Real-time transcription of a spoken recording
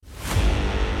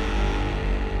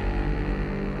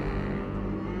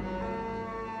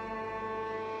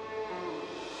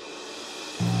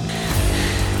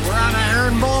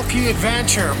Mulkey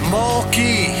adventure.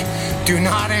 Mulkey. Do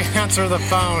not answer the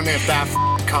phone if that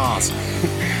calls.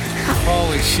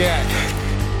 Holy shit.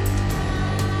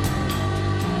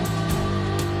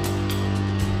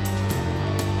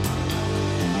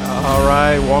 All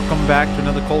right, welcome back to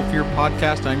another Cold Fear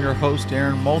podcast. I'm your host,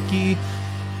 Aaron Mulkey.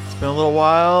 It's been a little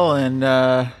while,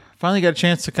 and finally got a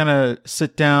chance to kind of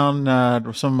sit down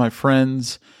with some of my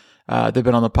friends. They've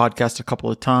been on the podcast a couple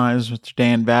of times, Mr.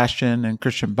 Dan Vastyan and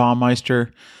Christian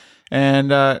Baumeister, and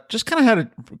just kind of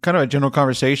had a general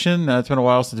conversation. It's been a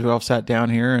while since we all sat down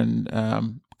here and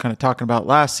kind of talking about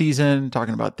last season,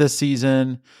 talking about this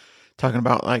season, talking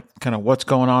about like kind of what's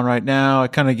going on right now. I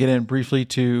kind of get in briefly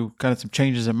to kind of some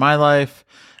changes in my life.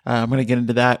 I'm going to get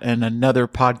into that in another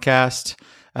podcast.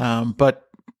 But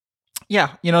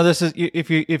yeah, you know, this is, if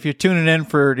you're tuning in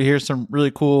to hear some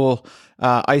really cool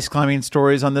ice climbing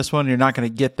stories on this one, you're not going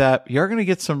to get that. You're going to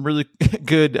get some really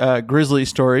good Grizzly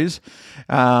stories.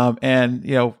 And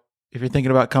you know, if you're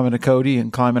thinking about coming to Cody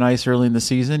and climbing ice early in the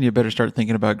season, you better start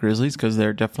thinking about Grizzlies because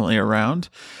they're definitely around.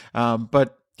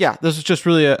 But yeah, this is just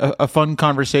really a fun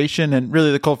conversation, and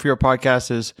really the Cold Fear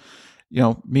podcast is, you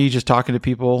know, me just talking to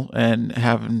people and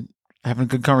having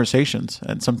good conversations.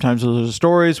 And sometimes those are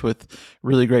stories with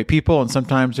really great people, and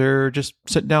sometimes they're just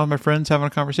sitting down with my friends having a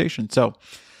conversation. So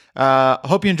I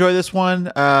hope you enjoy this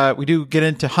one. We do get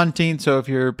into hunting, so if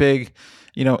you're a big,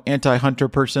 you know, anti-hunter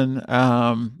person,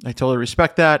 I totally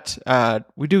respect that.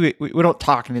 We don't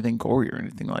talk anything gory or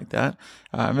anything like that.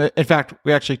 In fact,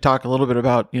 we actually talk a little bit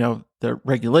about, you know, the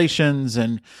regulations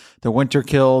and the winter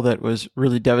kill that was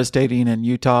really devastating in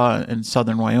Utah and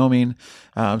southern Wyoming.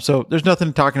 So there's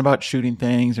nothing talking about shooting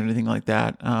things or anything like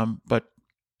that. But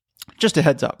just a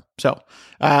heads up. So,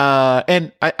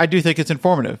 and I do think it's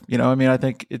informative. You know, I mean, I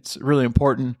think it's really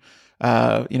important,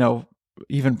 you know,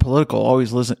 even political,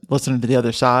 always listening to the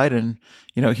other side and,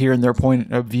 you know, hearing their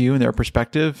point of view and their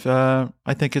perspective.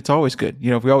 I think it's always good. You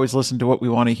know, if we always listen to what we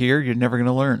want to hear, you're never going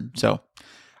to learn. So,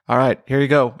 all right, here you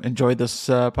go. Enjoy this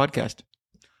podcast.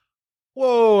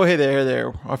 Whoa, hey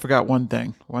there. I forgot one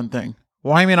thing.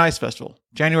 Wyoming Ice Festival,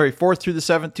 January 4th through the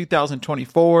 7th,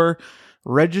 2024.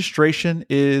 Registration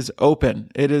is open.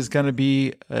 It is going to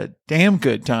be a damn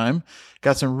good time.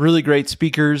 Got some really great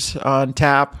speakers on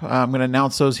tap. I'm going to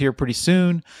announce those here pretty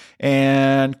soon.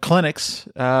 And clinics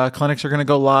are going to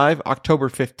go live October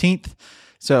 15th.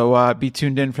 So be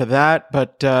tuned in for that.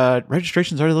 But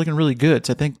registration's already looking really good.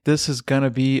 So I think this is going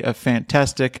to be a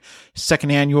fantastic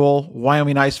second annual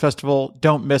Wyoming Ice Festival.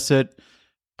 Don't miss it.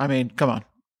 I mean, come on.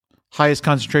 Highest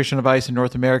concentration of ice in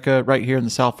North America, right here in the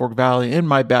South Fork Valley, in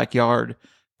my backyard.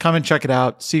 Come and check it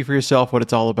out. See for yourself what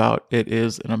it's all about. It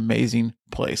is an amazing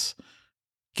place.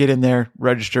 Get in there,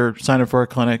 register, sign up for a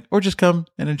clinic, or just come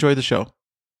and enjoy the show.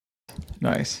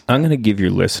 Nice. I'm going to give your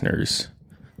listeners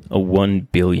a $1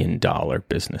 billion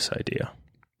business idea.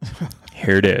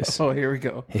 Here it is. Oh, here we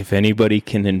go. If anybody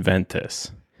can invent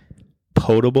this,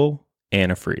 potable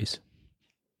antifreeze.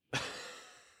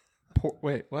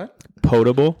 Wait, what?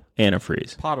 Potable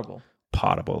antifreeze. Potable.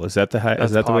 Is that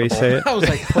the way you say it? I was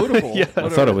like potable. Yeah, I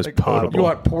thought it was potable. You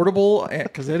want portable?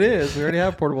 Because it is. We already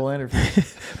have portable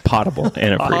antifreeze. Potable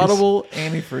antifreeze. Potable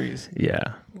antifreeze.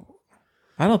 Yeah.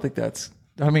 I don't think that's.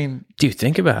 I mean, dude,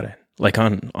 think about it. Like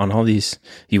on all these,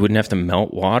 you wouldn't have to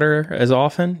melt water as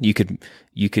often. You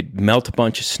could melt a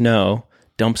bunch of snow,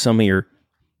 dump some of your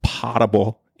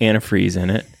potable antifreeze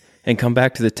in it, and come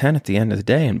back to the tent at the end of the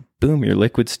day, and boom, your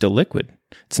liquid's still liquid.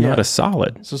 It's not a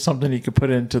solid. So something you could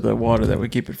put into the water that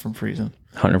would keep it from freezing.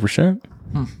 100%.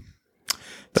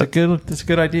 It's a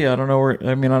good idea. I don't know I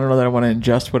don't know that I want to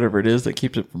ingest whatever it is that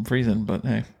keeps it from freezing, but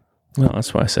hey. Well,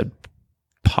 that's why I said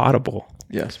potable.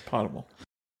 Yes, potable.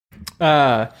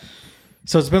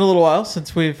 So it's been a little while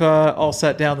since we've all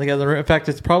sat down together. In fact,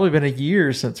 it's probably been a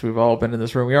year since we've all been in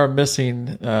this room. We are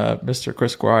missing Mr.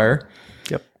 Chris Squire.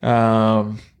 Yep.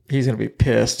 He's going to be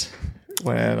pissed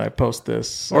when I post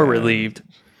this. Or relieved.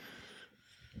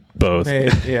 Both.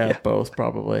 Yeah, both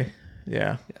probably.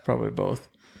 Yeah, probably both.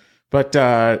 But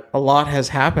a lot has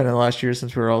happened in the last year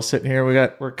since we were all sitting here.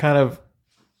 We're kind of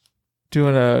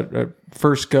doing a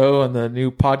first go on the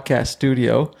new podcast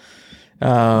studio.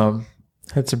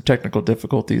 Had some technical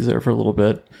difficulties there for a little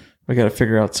bit. We got to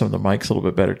figure out some of the mics a little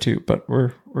bit better too, but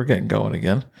we're getting going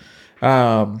again.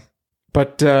 So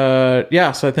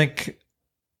I think,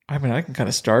 I can kind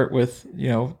of start with,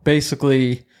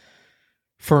 basically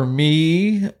for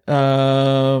me,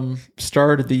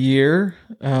 started the year,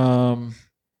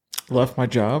 left my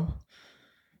job.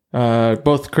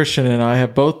 Both Christian and I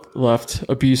have both left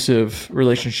abusive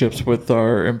relationships with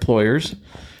our employers.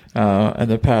 In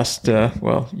the past,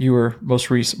 you were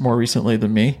more recently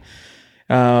than me.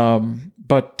 But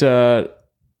But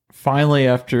finally,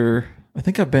 after I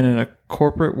think I've been in a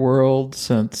corporate world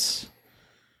since.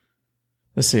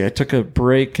 Let's see. I took a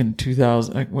break in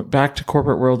 2000. I went back to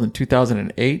corporate world in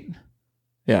 2008.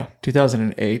 Yeah,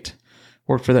 2008.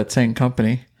 Worked for that same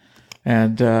company,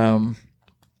 and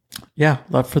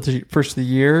left for the first of the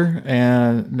year,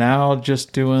 and now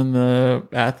just doing the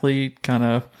athlete kind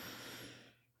of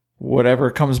whatever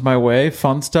comes my way,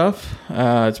 fun stuff.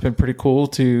 It's been pretty cool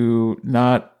to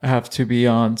not have to be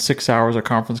on 6 hours of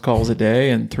conference calls a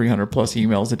day and 300 plus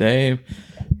emails a day,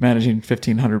 managing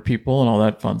 1,500 people and all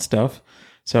that fun stuff.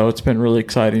 So it's been really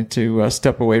exciting to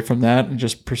step away from that and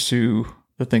just pursue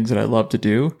the things that I love to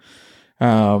do.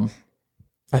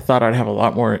 I thought I'd have a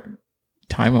lot more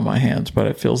time on my hands, but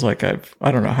it feels like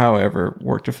I don't know how I ever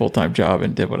worked a full-time job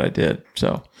and did what I did.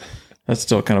 So that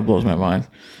still kind of blows my mind.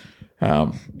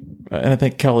 And I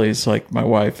think Kelly's like, my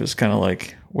wife is kind of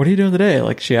like, what are you doing today?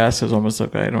 Like she asks, it's almost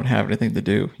like I don't have anything to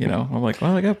do. You know, I'm like,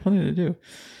 well, I got plenty to do.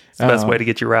 It's the best way to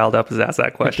get you riled up is ask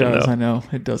that question. It does, though. I know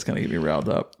it does kind of get me riled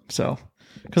up. So,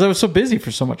 because I was so busy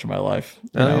for so much of my life.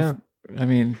 Yeah. I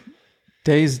mean,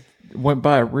 days went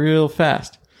by real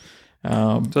fast.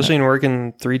 Especially in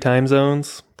working 3 time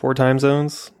zones, 4 time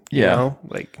zones. Yeah. You know,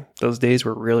 like those days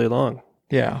were really long.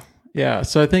 Yeah. Yeah.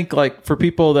 So I think like for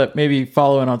people that maybe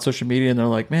following on social media and they're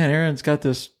like, man, Aaron's got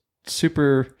this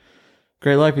super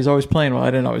great life. He's always playing. Well, I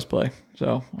didn't always play.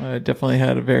 So I definitely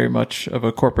had a very much of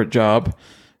a corporate job.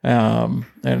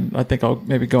 And I think I'll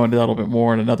maybe go into that a little bit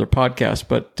more in another podcast,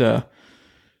 but,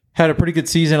 had a pretty good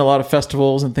season, a lot of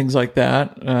festivals and things like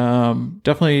that.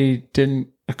 Definitely didn't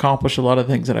accomplish a lot of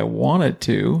things that I wanted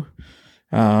to.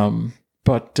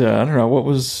 But I don't know, what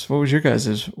was your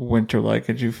guys' winter like?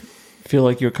 Did you feel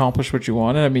like you accomplished what you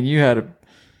wanted? I mean, you had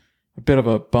a bit of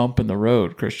a bump in the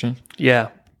road, Christian. Yeah.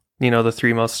 You know, the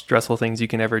 3 most stressful things you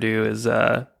can ever do is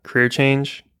career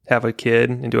change, have a kid,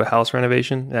 and do a house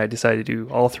renovation. And I decided to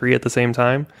do all 3 at the same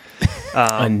time.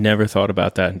 I never thought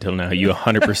about that until now. You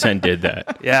 100% did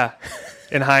that. Yeah.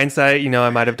 In hindsight, you know, I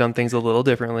might have done things a little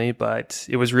differently, but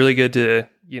it was really good to,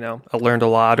 you know, I learned a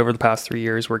lot over the past 3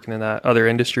 years working in that other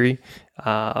industry.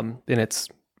 And it's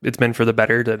been for the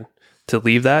better to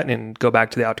leave that and go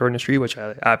back to the outdoor industry, which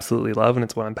I absolutely love. And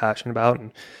it's what I'm passionate about.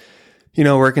 And, you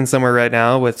know, working somewhere right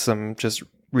now with some just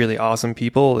really awesome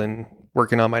people and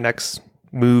working on my next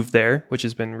move there, which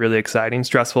has been really exciting,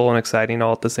 stressful and exciting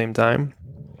all at the same time.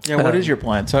 Yeah. What is your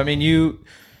plan? So, I mean,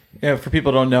 for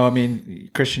people who don't know, I mean,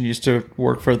 Christian used to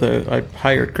work for I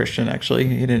hired Christian actually.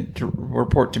 He didn't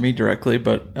report to me directly,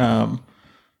 but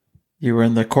you were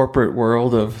in the corporate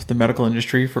world of the medical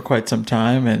industry for quite some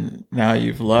time, and now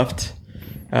you've left.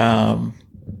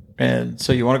 And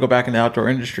so you want to go back in the outdoor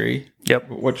industry. Yep.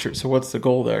 What's the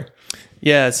goal there?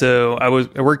 Yeah. So I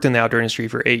worked in the outdoor industry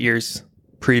for 8 years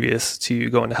previous to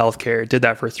going to healthcare. Did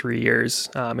that for 3 years.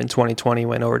 In 2020,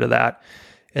 went over to that.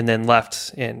 And then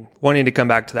left and wanting to come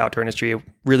back to the outdoor industry,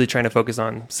 really trying to focus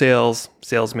on sales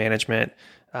management.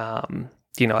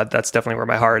 You know, that's definitely where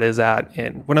my heart is at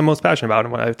and what I'm most passionate about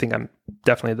and what I think I'm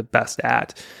definitely the best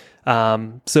at.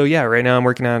 So yeah, right now I'm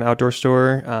working on an outdoor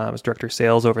store as director of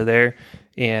sales over there,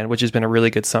 and which has been a really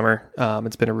good summer.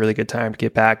 It's been a really good time to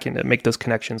get back and to make those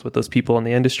connections with those people in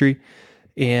the industry.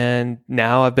 And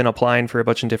now I've been applying for a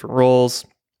bunch of different roles.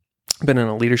 I've been in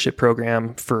a leadership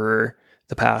program for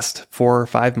the past 4 or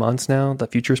 5 months now, the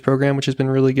Futures program, which has been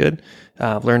really good.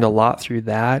 I've learned a lot through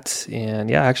that. And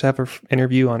yeah, I actually have an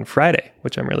interview on Friday,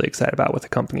 which I'm really excited about with the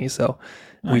company. So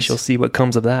nice. We shall see what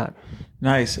comes of that.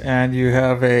 Nice. And you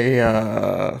have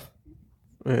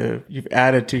you've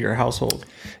added to your household.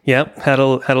 Yep. Had a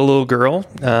little girl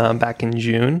back in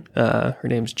June. Her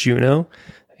name's Juno.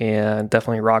 And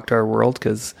definitely rocked our world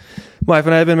because my wife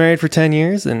and I have been married for 10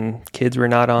 years and kids were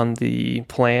not on the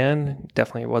plan.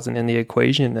 Definitely wasn't in the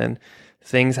equation. And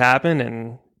things happen.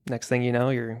 And next thing you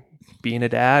know, you're being a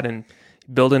dad and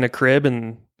building a crib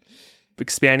and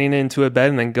expanding it into a bed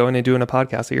and then going and doing a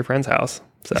podcast at your friend's house.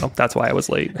 So that's why I was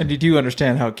late. And you do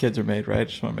understand how kids are made, right?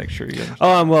 Just want to make sure you understand.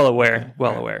 Oh, I'm well aware.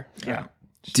 Aware. Yeah.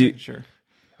 Sure.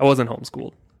 I wasn't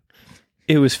homeschooled.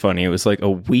 It was funny. It was like a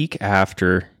week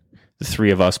after the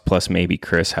 3 of us plus maybe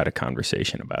Chris had a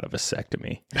conversation about a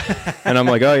vasectomy. And I'm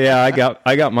like, oh yeah,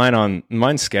 I got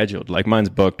mine's scheduled. Like mine's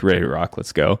booked, ready to rock.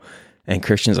 Let's go. And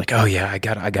Christian's like, oh yeah, I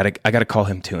gotta call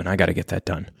him too. And I gotta get that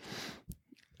done.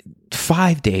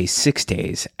 5 days, 6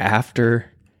 days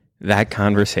after that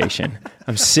conversation,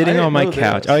 I'm sitting on my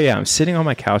couch. Oh yeah. I'm sitting on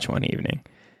my couch one evening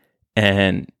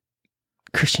and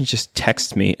Christian just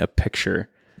texts me a picture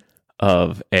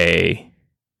of a,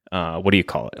 what do you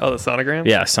call it? Oh, the sonogram?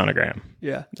 Yeah, sonogram.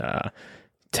 Yeah.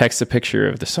 Text a picture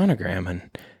of the sonogram, and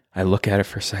I look at it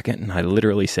for a second, and I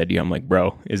literally said to you, I'm like,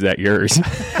 bro, is that yours?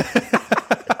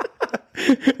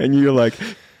 And you're like,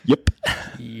 yep.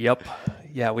 Yep.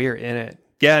 Yeah, we were in it.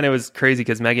 Yeah, and it was crazy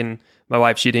because Megan, my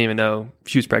wife, she didn't even know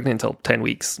she was pregnant until 10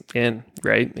 weeks in,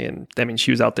 right? And I mean,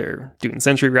 she was out there doing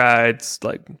century rides,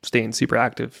 like staying super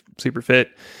active, super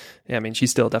fit. Yeah, I mean, she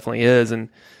still definitely is. And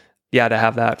yeah, to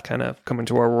have that kind of come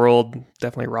into our world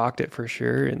definitely rocked it for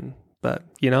sure. But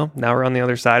now we're on the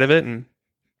other side of it, and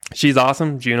she's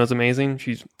awesome. Juno's amazing.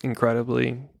 She's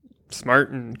incredibly smart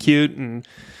and cute, and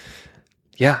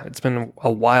yeah, it's been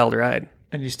a wild ride.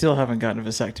 And you still haven't gotten a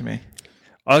vasectomy.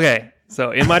 Okay,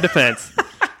 so in my defense...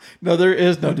 No, there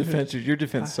is no defense. Your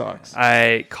defense sucks.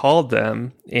 I called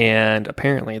them, and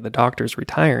apparently the doctor's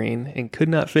retiring and could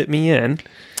not fit me in.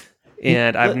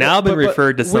 And I've now been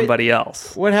referred to somebody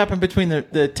else. What happened between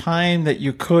the time that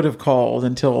you could have called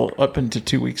until up into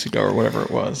 2 weeks ago or whatever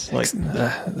it was? Like,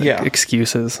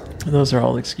 Excuses. Those are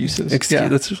all excuses.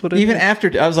 That's just what it Even is.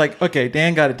 after, I was like, okay,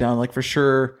 Dan got it done. Like, for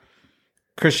sure,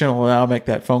 Christian will now make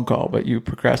that phone call, but you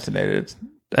procrastinated.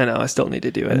 I know. I still need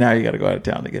to do it. And now you got to go out of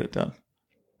town to get it done.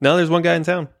 No, there's one guy in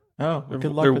town. Oh, good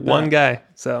luck There's with one that. guy.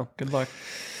 So Good luck.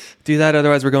 do that.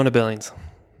 Otherwise, we're going to Billings.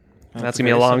 That's going to be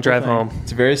a long drive home.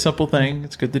 It's a very simple thing.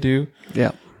 It's good to do.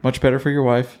 Yeah. Much better for your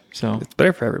wife. So It's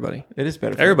better for everybody. it is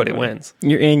better for Everybody everybody. wins.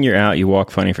 You're in, you're out. You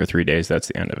walk funny for 3 days. That's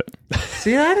the end of it.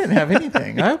 See, I didn't have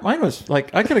anything. Mine was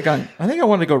like, I could have gone, I think I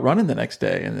wanted to go running the next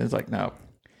day. And it's like, no.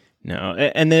 No,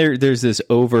 and there's this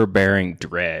overbearing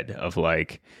dread of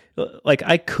like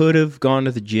I could have gone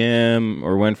to the gym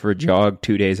or went for a jog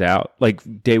 2 days out.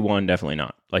 Like day one, definitely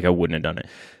not. Like I wouldn't have done it.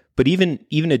 But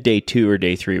even at day 2 or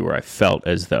day 3 where I felt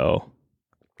as though,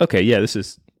 okay, this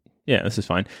is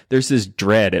fine. There's this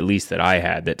dread, at least that I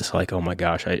had, that's like, oh my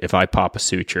gosh, if I pop a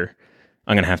suture,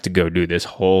 I'm gonna have to go do this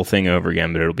whole thing over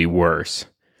again, but it'll be worse.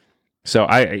 So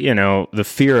the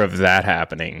fear of that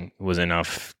happening was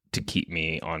enough to keep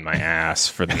me on my ass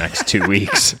for the next 2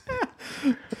 weeks.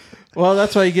 Well,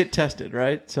 that's why you get tested,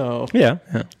 right? So Yeah.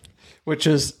 which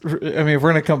is, I mean, if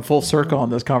we're going to come full circle on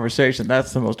this conversation,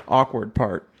 that's the most awkward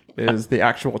part is the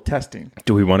actual testing.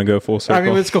 Do we want to go full circle? I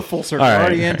mean, let's go full circle. All right. We're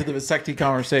already into the vasectomy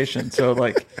conversation. So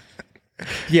like,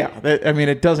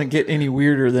 it doesn't get any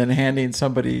weirder than handing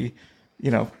somebody,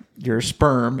 your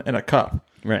sperm in a cup.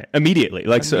 Right.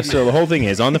 Immediately. So the whole thing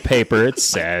is on the paper it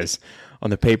says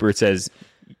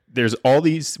there's all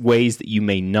these ways that you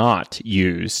may not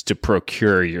use to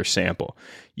procure your sample.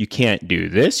 You can't do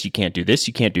this, you can't do this,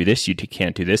 you can't do this, you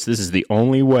can't do this. This is the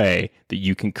only way that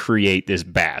you can create this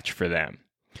batch for them.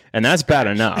 And that's bad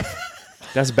enough.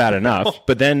 That's bad enough.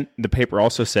 But then the paper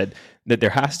also said that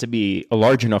there has to be a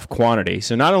large enough quantity.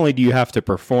 So not only do you have to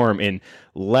perform in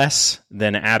less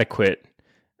than adequate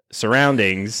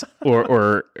surroundings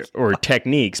or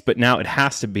techniques, but now it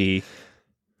has to be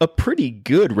a pretty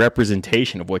good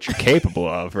representation of what you're capable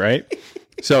of, right?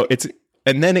 So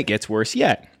and then it gets worse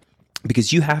yet,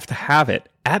 because you have to have it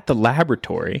at the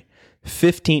laboratory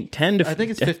 10 to I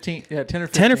think it's 15, 10 or 15.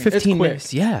 10 or It's 15 quick.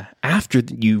 minutes, after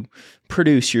you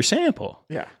produce your sample.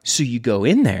 Yeah. So you go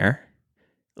in there,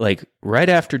 like right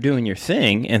after doing your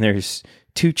thing, and there's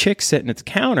 2 chicks sitting at the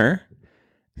counter,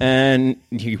 and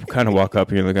you kind of walk up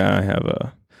and you're like, I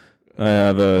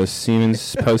have a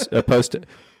Siemens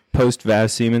post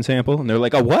Vas semen sample, and they're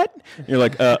like, a what? And you're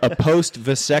like, a post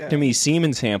vasectomy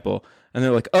semen sample, and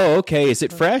they're like, oh, okay, is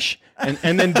it fresh?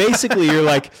 And then basically you're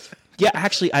like, yeah,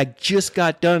 actually, I just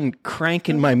got done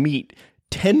cranking my meat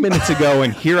 10 minutes ago,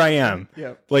 and here I am.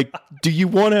 Yep. Like, do you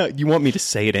want me to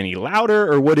say it any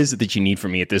louder, or what is it that you need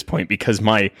from me at this point? Because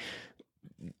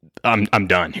I'm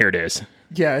done. Here it is.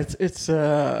 Yeah, it's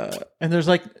and there's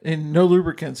like no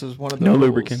lubricants is one of the No rules.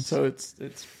 lubricants. So it's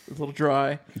a little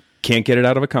dry. Can't get it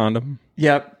out of a condom.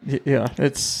 Yep. Yeah.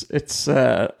 It's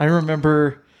I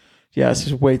remember, this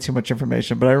is way too much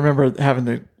information, but I remember having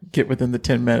to get within the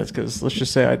 10 minutes because let's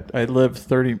just say I lived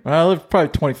probably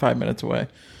 25 minutes away.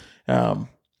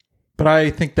 But I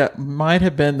think that might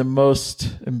have been the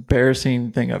most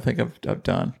embarrassing thing I think I've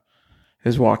done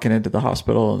is walking into the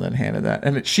hospital and then handing that.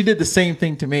 And she did the same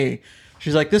thing to me.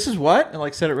 She's like, "This is what?" And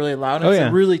like said it really loud. And it's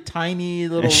a really tiny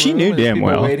little And she room knew and there's damn people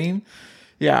well. waiting.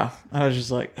 Yeah. I was just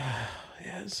like,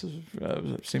 this is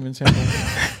semen sample.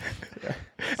 Yeah.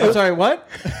 I'm sorry, what?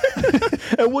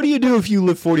 And what do you do if you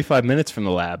live 45 minutes from the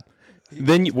lab?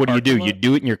 Then what do? You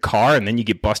do it in your car, and then you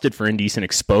get busted for indecent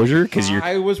exposure because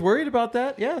I was worried about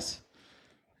that. Yes.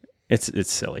 It's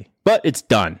silly, but it's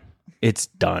done. It's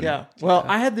done. Yeah. Well,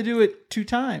 I had to do it 2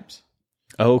 times.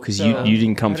 Oh, because you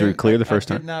didn't come through clear the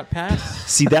first I time. did not pass.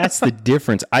 See, that's the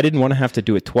difference. I didn't want to have to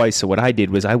do it twice, so what I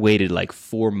did was I waited like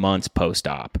 4 months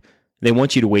post-op. They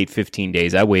want you to wait 15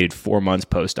 days. I waited 4 months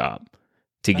post-op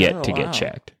to get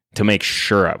checked, to make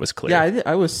sure I was clear. Yeah,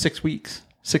 I was 6 weeks,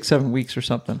 7 weeks or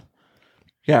something.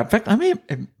 Yeah, in fact, it may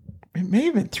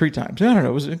have been 3 times. I don't know.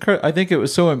 It was incredible. I think it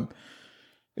was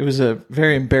it was a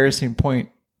very embarrassing point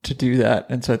to do that,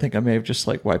 and so I think I may have just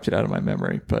like wiped it out of my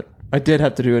memory. But I did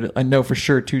have to do it. I know for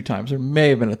sure 2 times. There may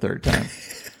have been a 3rd time.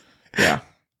 Yeah,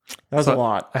 that was a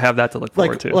lot. I have that to look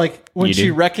forward to. Like when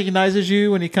she recognizes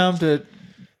you when you come to,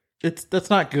 that's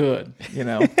not good. You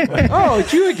know, like, oh,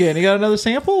 it's you again. You got another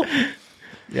sample?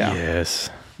 Yeah.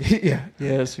 Yes. Yeah.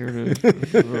 Yes.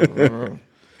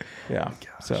 Yeah.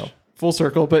 So full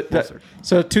circle, but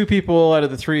so 2 people out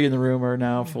of the 3 in the room are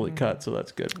now fully cut, so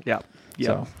that's good. Yeah.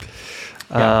 So,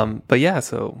 but yeah,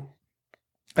 so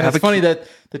and it's funny that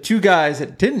the 2 guys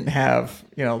that didn't have,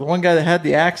 the one guy that had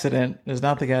the accident is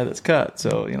not the guy that's cut.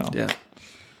 So yeah.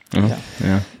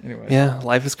 Anyway, yeah,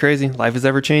 life is crazy. Life is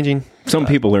ever changing. Some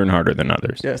people learn harder than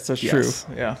others. Yes, that's true.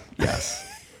 Yeah. Yes.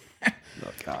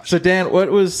 Oh gosh. So Dan,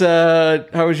 what was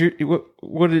how was your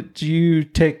what did you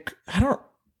take? I'm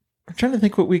trying to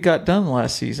think what we got done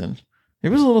last season. It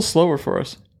was a little slower for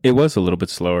us. It was a little bit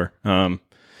slower. Man,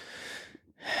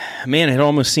 it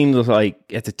almost seemed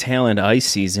like at the tail end of ice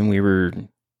season, we were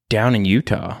down in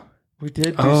Utah. We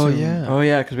did.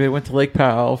 Yeah, because we went to Lake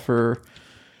Powell for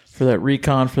that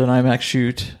recon for the NIMAX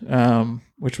shoot,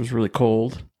 which was really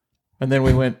cold, and then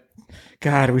we went.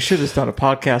 God, we should have done a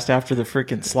podcast after the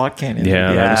freaking slot canyon.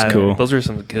 Yeah, that was cool. Those are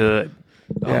some good.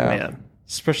 Oh man,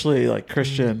 especially like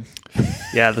Christian.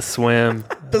 Yeah, the swim.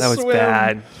 That was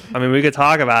bad. I mean, we could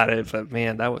talk about it, but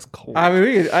man, that was cold. I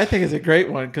mean, I think it's a great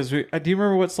one because do you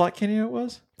remember what slot canyon it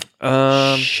was?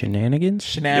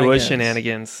 Shenanigans. It was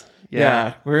Shenanigans.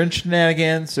 Yeah, we're in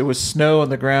Shenanigans. It was snow on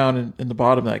the ground in the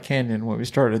bottom of that canyon when we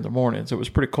started in the morning, so it was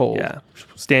pretty cold. Yeah,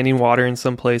 standing water in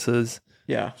some places.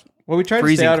 Yeah. Well, we tried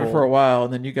to stay out of it for a while,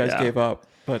 and then you guys gave up,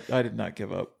 but I did not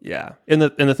give up. Yeah, and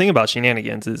the thing about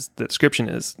Shenanigans is the description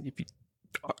is if you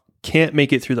can't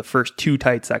make it through the first 2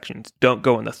 tight sections, don't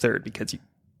go in the 3rd because you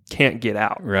can't get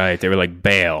out. Right, they were like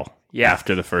bail. Yeah,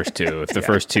 after the first 2, if the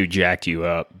first 2 jacked you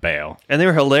up, bail. And they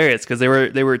were hilarious because they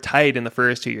were tight in the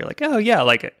first 2. You're like, oh yeah,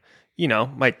 like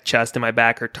my chest and my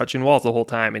back are touching walls the whole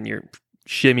time, and you're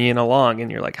shimmying along,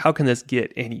 and you're like, how can this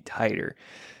get any tighter?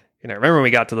 And I remember when we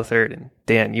got to the 3rd, and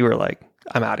Dan, you were like,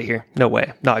 I'm out of here. No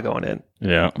way. Not going in.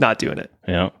 Yeah. Not doing it.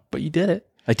 Yeah. But you did it.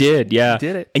 I did, yeah. You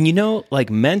did it. And like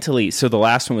mentally, so the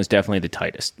last one was definitely the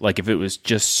tightest. Like if it was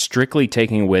just strictly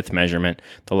taking a width measurement,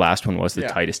 the last one was the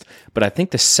tightest. But I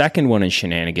think the second one in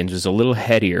Shenanigans was a little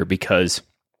headier because,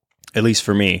 at least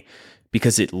for me,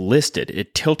 because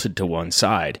it tilted to one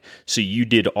side. So you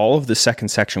did all of the second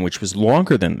section, which was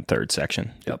longer than the 3rd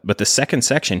section. Yep. But the second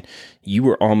section, you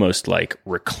were almost like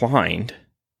reclined,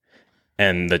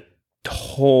 and the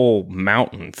whole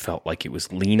mountain felt like it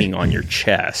was leaning on your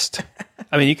chest.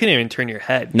 I mean, you couldn't even turn your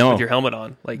head with your helmet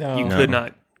on. Like you could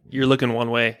not. You're looking one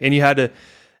way, and you had to.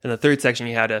 In the 3rd section,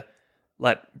 you had to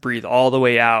breathe all the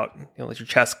way out. Let your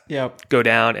chest go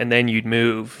down, and then you'd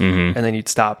move, and then you'd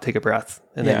stop, take a breath,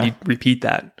 and then you'd repeat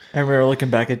that. I remember looking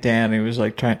back at Dan, and he was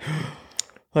like trying,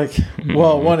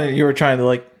 one, you were trying to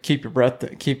like keep your breath,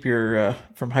 keep your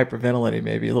from hyperventilating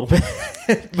maybe a little bit,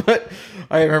 but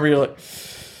I remember you're like.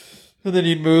 And then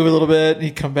you'd move a little bit, and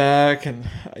you'd come back, and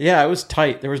it was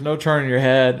tight. There was no turning your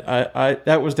head.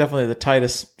 That was definitely the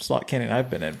tightest slot canyon I've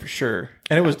been in for sure,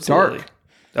 and it was dark.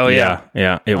 Oh yeah,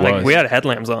 it was. We had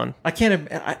headlamps on. I can't.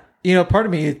 Part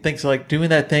of me thinks like doing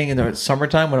that thing in the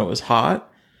summertime when it was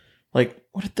hot. Like,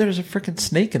 what if there's a freaking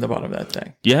snake in the bottom of that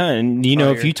thing? Yeah, and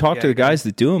if you talk to the guys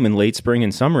that do them in late spring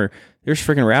and summer, there's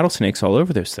freaking rattlesnakes all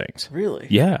over those things. Really?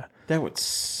 Yeah, that would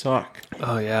suck.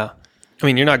 Oh yeah. I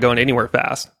mean, you're not going anywhere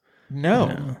fast.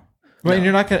 No. I mean,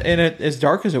 you're not going to, and as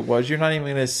dark as it was, you're not even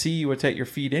going to see what's at your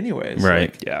feet anyways.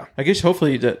 Right. Yeah. I guess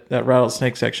hopefully that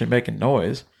rattlesnake's actually making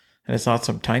noise and it's not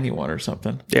some tiny one or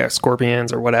something. Yeah,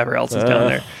 scorpions or whatever else is down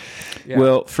there. Yeah.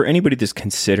 Well, for anybody that's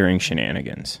considering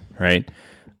Shenanigans, right?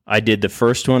 I did the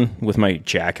first one with my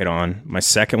jacket on. My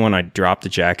second one, I dropped the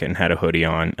jacket and had a hoodie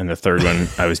on. And the third one,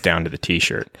 I was down to the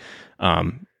t-shirt.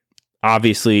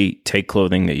 Obviously, take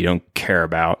clothing that you don't care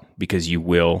about because you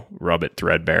will rub it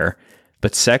threadbare.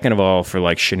 But second of all, for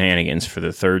like Shenanigans, for the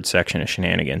 3rd section of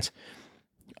Shenanigans,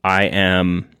 I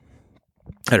am,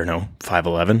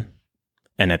 5'11".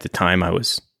 And at the time, I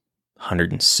was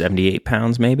 178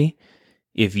 pounds maybe.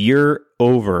 If you're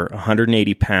over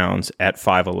 180 pounds at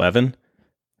 5'11",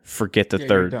 forget the the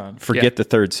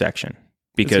 3rd section.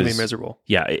 Because it's going to be miserable.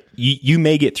 Yeah, you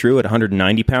may get through at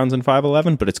 190 pounds and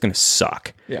 5'11", but it's going to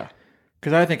suck. Yeah.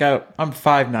 Because I think I'm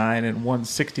 5'9" and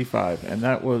 165, and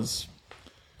that was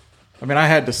I mean, I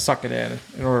had to suck it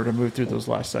in order to move through those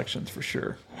last sections for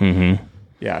sure. Mm-hmm.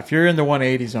 Yeah, if you're in the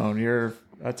 180 zone,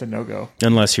 that's a no-go.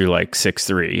 Unless you're like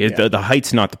 6'3". The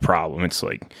height's not the problem. It's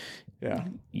like, yeah,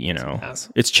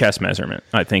 it's chest measurement,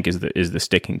 I think, is the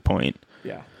sticking point.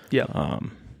 Yeah. Yeah.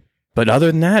 But other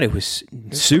than that, it was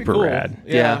super cool. rad.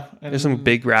 Yeah. There's some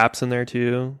big wraps in there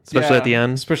too, especially at the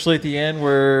end. Especially at the end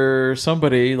where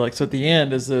somebody, like, so at the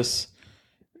end is this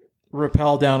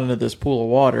rappel down into this pool of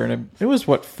water. And it was it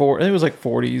was like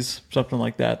 40s, something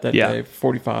like that day,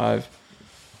 45.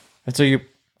 And so you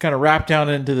kind of wrap down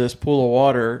into this pool of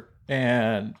water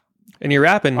and you're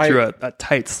wrapping through a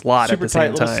tight slot at the same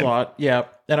time. Super tight little slot, yeah.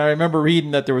 And I remember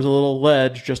reading that there was a little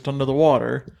ledge just under the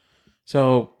water.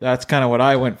 So that's kind of what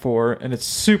I went for. And it's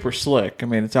super slick. I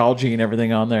mean, it's algae and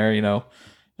everything on there, you know.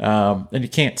 And you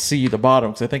can't see the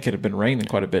bottom because I think it had been raining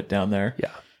quite a bit down there.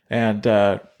 Yeah. And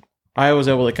I was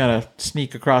able to kind of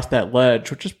sneak across that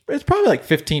ledge, it's probably like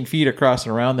 15 feet across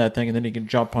and around that thing. And then you can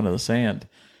jump onto the sand.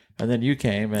 And then you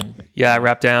came and... Yeah, I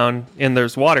wrapped down. And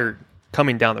there's water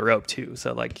coming down the rope too.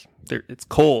 So like it's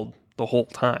cold the whole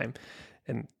time.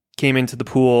 And came into the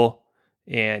pool...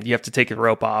 And you have to take the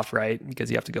rope off, right? Because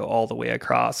you have to go all the way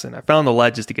across. And I found the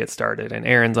ledges to get started. And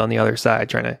Aaron's on the other side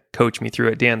trying to coach me through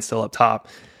it. Dan's still up top.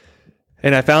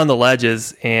 And I found the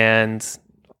ledges. And,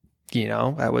 you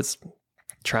know, I was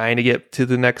trying to get to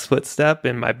the next footstep.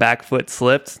 And my back foot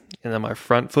slipped. And then my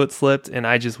front foot slipped. And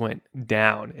I just went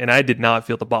down. And I did not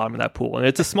feel the bottom of that pool. And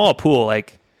it's a small pool.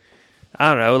 Like, I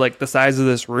don't know, like the size of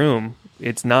this room.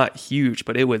 It's not huge,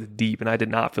 but it was deep, and I did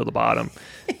not feel the bottom.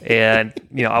 And,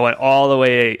 you know, I went all the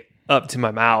way up to my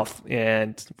mouth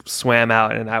and swam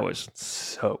out, and I was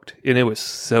soaked. And it was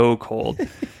so cold.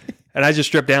 And I just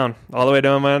stripped down all the way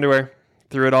down my underwear,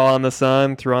 threw it all in the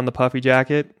sun, threw on the puffy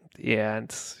jacket.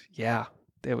 And, yeah,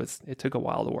 it took a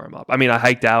while to warm up. I mean, I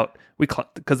hiked out.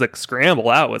 Because the scramble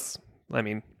out was, I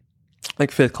mean, like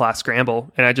 5th class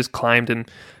scramble. And I just climbed in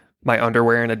my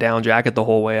underwear and a down jacket the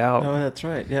whole way out. Oh, that's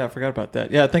right. Yeah, I forgot about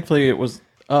that. Yeah, thankfully it was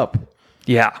up.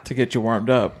 Yeah, to get you warmed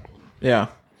up. Yeah,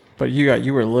 but you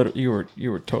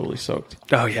were totally soaked.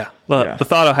 Oh yeah. Well, yeah. The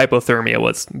thought of hypothermia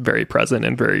was very present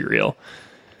and very real.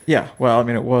 Yeah. Well, I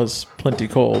mean, it was plenty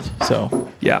cold.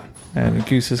 So yeah. And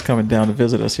Goose is coming down to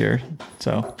visit us here.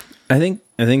 So I think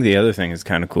the other thing is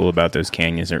kind of cool about those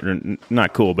canyons, or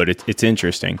not cool, but it's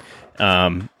interesting.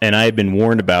 And I had been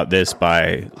warned about this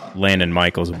by Landon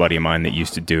Michaels, a buddy of mine that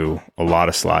used to do a lot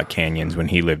of slot canyons when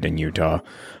he lived in Utah.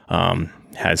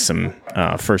 Has some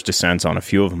first ascents on a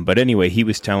few of them. But anyway, he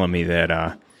was telling me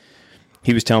that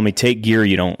take gear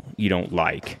you don't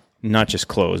like, not just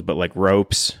clothes, but like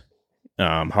ropes,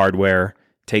 hardware.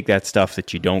 Take that stuff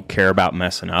that you don't care about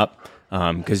messing up.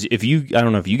 Because I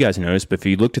don't know if you guys noticed, but if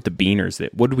you looked at the beaners,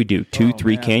 what did we do?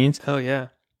 3 canyons? Oh yeah.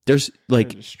 There's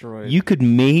like, you could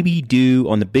maybe do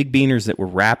on the big beaners that we're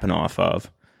wrapping off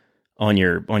of on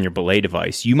your belay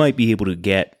device, you might be able to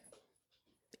get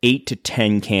 8 to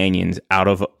 10 canyons out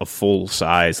of a full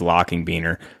size locking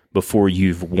beaner before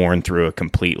you've worn through it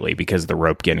completely because of the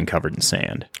rope getting covered in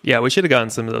sand. Yeah, we should have gotten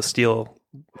some of those steel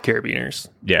carabiners.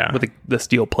 Yeah. With the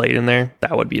steel plate in there.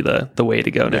 That would be the way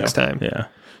to go next time. Yeah.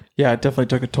 Yeah, it definitely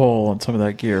took a toll on some of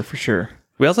that gear for sure.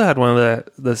 We also had one of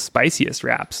the spiciest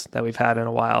wraps that we've had in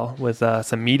a while with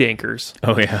some meat anchors.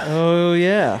 Oh, yeah. Oh,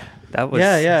 yeah. That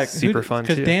was super fun,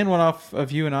 too. Because Dan went off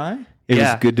of you and I? It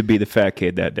was good to be the fat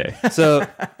kid that day. So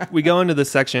we go into the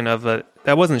section of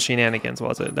that wasn't shenanigans,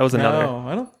 was it? That was another. No,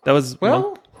 I don't. That was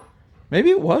maybe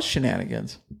it was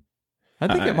shenanigans. I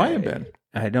think it might have been.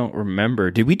 I don't remember.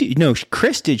 Did we do? No,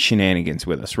 Chris did shenanigans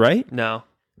with us, right? No.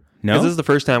 No. This is the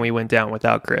first time we went down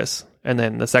without Chris, and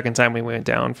then the second time we went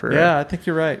down for. Yeah, I think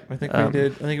you're right. I think we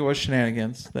did. I think it was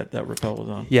shenanigans that rappel was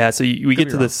on. Yeah, so we get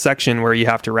to the section where you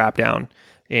have to wrap down,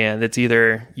 and it's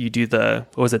either you do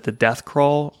the death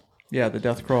crawl. Yeah, the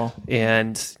death crawl.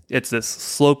 And it's this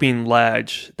sloping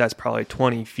ledge that's probably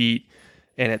 20 feet,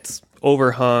 and it's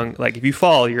overhung. Like, if you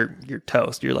fall, you're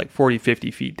toast. You're like 40,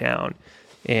 50 feet down.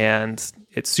 And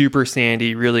it's super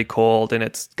sandy, really cold, and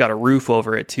it's got a roof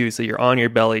over it, too, so you're on your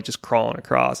belly just crawling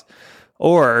across.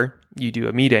 Or you do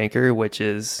a meat anchor, which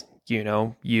is,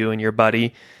 you and your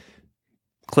buddy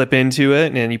clip into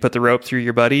it, and you put the rope through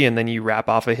your buddy, and then you wrap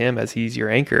off of him as he's your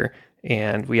anchor.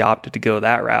 And we opted to go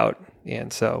that route.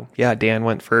 And so, yeah, Dan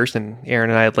went first, and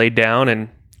Aaron and I had laid down and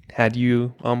had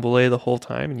you on belay the whole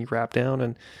time, and you wrapped down.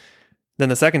 And then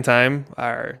the second time,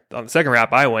 on the second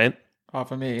wrap, I went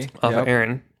off of me, off of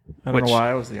Aaron. I don't know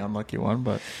why I was the unlucky one,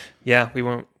 but yeah, we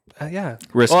went. Yeah.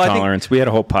 Risk Well, tolerance. We had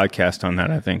a whole podcast on that,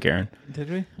 I think, Aaron. Did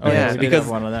we? Oh, Yeah, we did because- have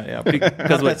one on that. Yeah, because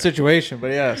not that situation,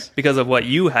 but yes. Because of what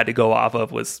you had to go off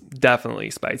of was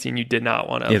definitely spicy, and you did not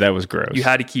want to. Yeah, that was gross. You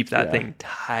had to keep that thing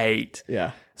tight.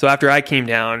 Yeah. So after I came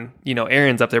down,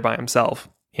 Aaron's up there by himself,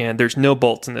 and there's no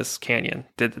bolts in this canyon.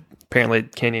 Apparently,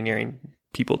 canyoneering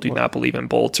people do not believe in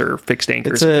bolts or fixed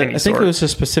anchors of any I think sort. it was a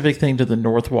specific thing to the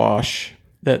North Wash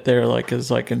that there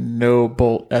is like a no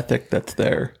bolt ethic that's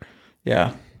there.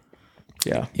 Yeah.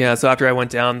 Yeah. Yeah, so after I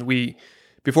went down,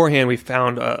 beforehand we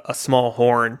found a small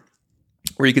horn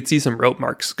where you could see some rope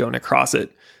marks going across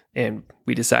it. And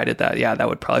we decided that, that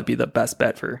would probably be the best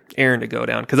bet for Aaron to go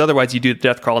down. Because otherwise you do the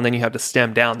death crawl and then you have to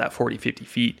stem down that 40, 50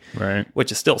 feet. Right.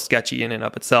 Which is still sketchy in and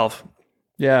of itself.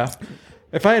 Yeah.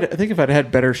 I think if I'd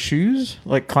had better shoes,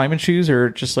 like climbing shoes or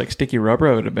just like sticky rubber,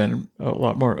 I would have been a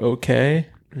lot more okay.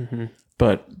 Mm-hmm.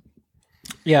 But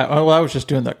yeah, I was just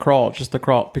doing that crawl, just the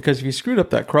crawl. Because if you screwed up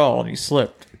that crawl and you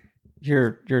slipped,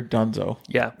 you're donezo.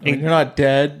 Yeah. I mean, you're not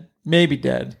dead, maybe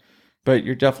dead, but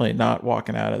you're definitely not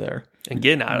walking out of there. And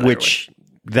getting out of Which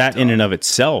that in and of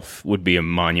itself would be a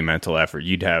monumental effort.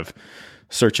 You'd have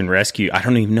search and rescue. I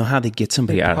don't even know how they get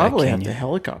somebody out of that Probably canyon. have to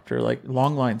helicopter, like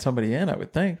long line somebody in, I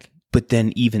would think. But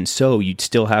then even so, you'd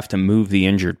still have to move the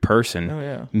injured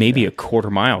person maybe a quarter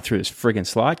mile through this friggin'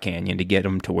 slot canyon to get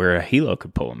them to where a helo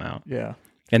could pull them out. Yeah.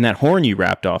 And that horn you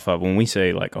wrapped off of, when we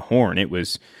say like a horn, it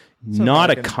was not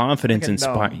like a confidence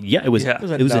inspiring. Yeah, it was. Yeah.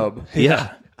 It was a nub.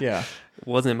 Yeah. Yeah. It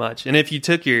wasn't much. And if you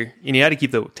took you had to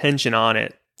keep the tension on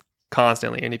it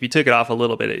constantly. And if you took it off a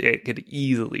little bit, it could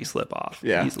easily slip off.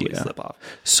 Yeah. Easily slip off.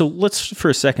 So let's for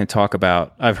a second talk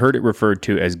about, I've heard it referred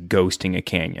to as ghosting a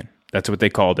canyon. That's what they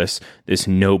call this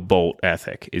no bolt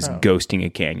ethic, is ghosting a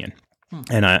canyon.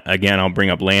 And I'll bring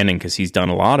up Landon because he's done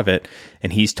a lot of it,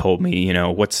 and he's told me,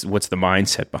 what's the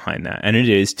mindset behind that, and it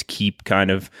is to keep kind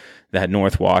of that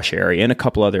North Wash area and a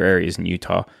couple other areas in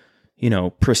Utah,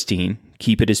 pristine.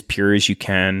 Keep it as pure as you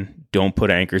can. Don't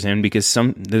put anchors in because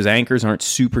those anchors aren't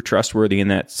super trustworthy in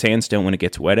that sandstone when it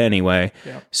gets wet anyway.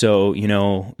 Yeah. So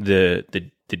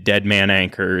the dead man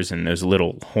anchors and those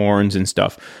little horns and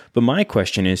stuff. But my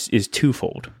question is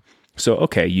twofold. So,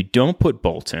 okay, you don't put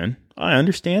bolts in. I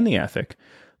understand the ethic.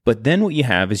 But then what you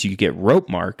have is you get rope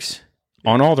marks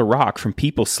on all the rock from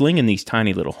people slinging these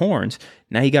tiny little horns.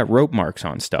 Now you got rope marks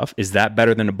on stuff. Is that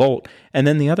better than a bolt? And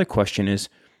then the other question is,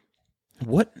 of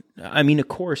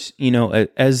course,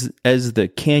 as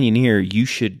the canyoneer,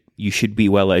 you should be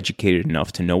well educated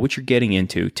enough to know what you're getting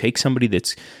into. Take somebody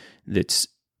that's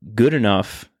good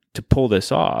enough to pull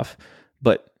this off,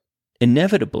 but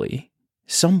inevitably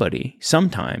somebody,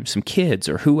 sometime, some kids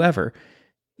or whoever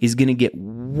is going to get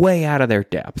way out of their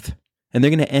depth and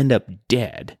they're going to end up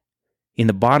dead in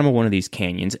the bottom of one of these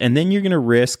canyons. And then you're going to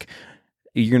risk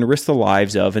the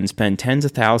lives of and spend tens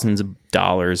of thousands of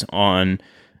dollars on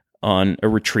a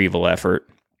retrieval effort.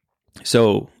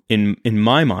 So in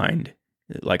my mind,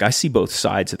 like I see both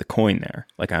sides of the coin there.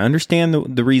 Like I understand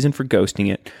the reason for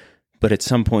ghosting it, but at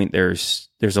some point there's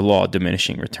a law of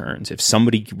diminishing returns. If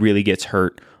somebody really gets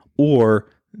hurt or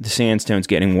the sandstone's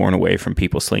getting worn away from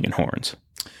people slinging horns.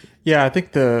 Yeah, I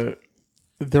think the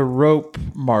rope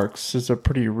marks is a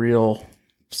pretty real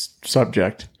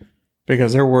subject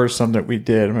because there were some that we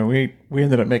did. I mean, we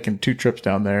ended up making 2 trips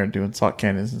down there and doing slot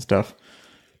canyons and stuff.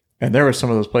 And there were some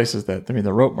of those places that,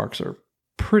 the rope marks are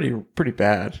pretty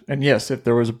bad. And yes, if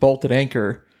there was a bolted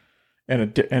anchor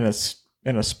in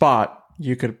a spot,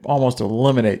 you could almost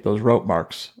eliminate those rope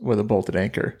marks with a bolted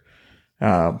anchor.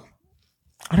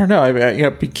 I don't know.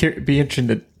 Be interesting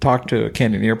to talk to a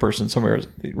canyoneer person somewhere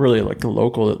really like a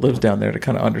local that lives down there to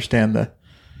kind of understand the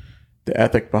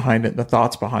ethic behind it and the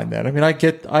thoughts behind that. I mean,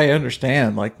 I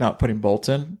understand like not putting bolts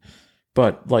in,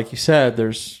 but like you said, there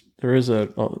is a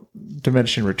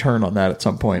diminishing return on that at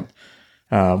some point.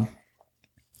 And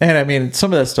I mean,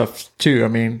 some of that stuff too,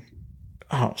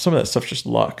 some of that stuff's just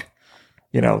luck,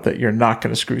 that you're not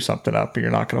going to screw something up or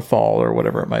you're not going to fall or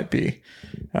whatever it might be.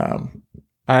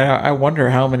 I wonder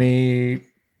how many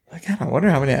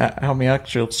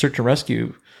actual search and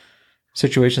rescue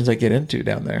situations I get into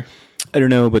down there. I don't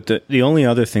know, but the only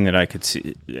other thing that I could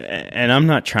see, and I'm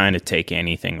not trying to take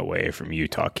anything away from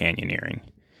Utah canyoneering.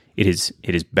 It is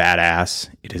badass.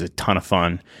 It is a ton of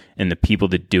fun, and the people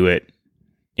that do it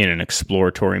in an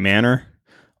exploratory manner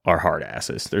are hard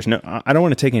asses. I don't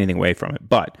want to take anything away from it,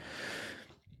 but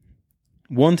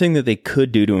one thing that they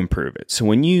could do to improve it. So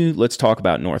let's talk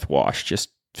about North Wash, just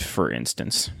for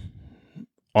instance.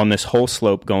 On this whole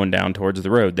slope going down towards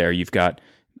the road there, you've got,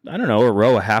 I don't know, a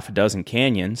row of half a dozen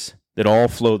canyons that all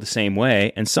flow the same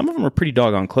way, and some of them are pretty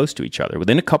doggone close to each other.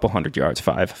 Within a couple hundred yards,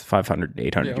 500,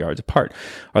 800 yards apart,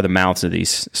 are the mouths of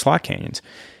these slot canyons.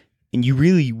 And you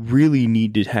really, really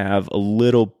need to have a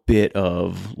little bit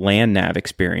of land nav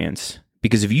experience,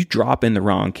 because if you drop in the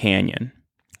wrong canyon,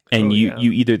 and you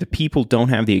either the people don't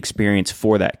have the experience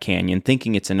for that canyon,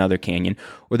 thinking it's another canyon,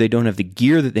 or they don't have the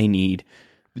gear that they need.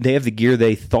 They have the gear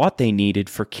they thought they needed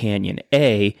for Canyon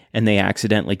A, and they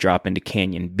accidentally drop into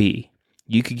Canyon B.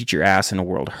 You could get your ass in a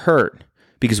world hurt,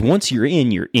 because once you're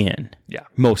in, you're in. Yeah.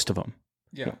 Most of them.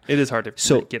 Yeah. It is hard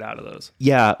to get out of those.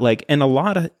 Yeah. Like, and a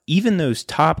lot of, even those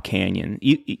top canyon,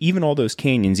 even all those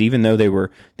canyons, even though they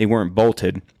weren't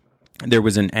bolted, there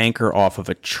was an anchor off of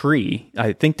a tree.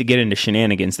 I think to get into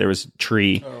shenanigans, there was a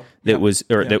tree that was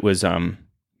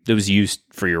used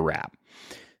for your wrap.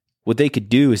 What they could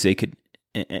do is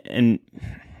and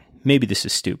maybe this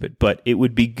is stupid, but it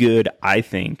would be good, I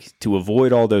think, to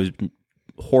avoid all those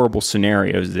horrible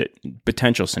scenarios,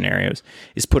 potential scenarios,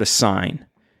 is put a sign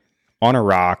on a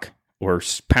rock or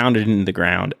pound it into the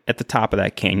ground at the top of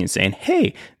that canyon saying,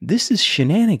 "Hey, this is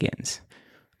shenanigans."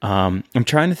 I'm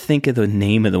trying to think of the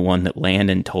name of the one that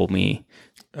Landon told me.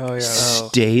 Oh, yeah.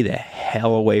 Stay the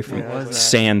hell away from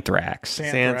Sandthrax.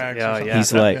 Yeah.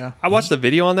 He's like, I watched the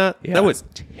video on that. Yeah. That was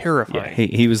terrifying.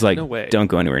 Yeah, he was like, No way. don't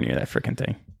go anywhere near that freaking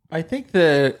thing. I think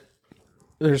that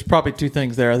there's probably two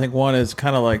things there. I think one is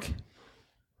kind of like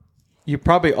you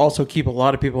probably also keep a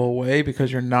lot of people away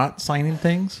because you're not signing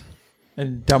things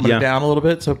and dumbing it down a little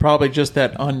bit. So probably just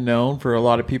that unknown for a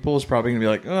lot of people is probably going to be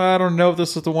like, I don't know if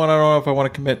this is the one. I don't know if I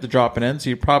want to commit to dropping in. So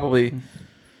you probably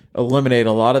eliminate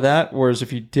a lot of that. Whereas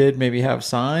if you did maybe have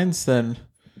signs, then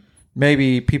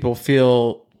maybe people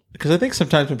feel, because I think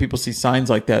sometimes when people see signs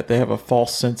like that, they have a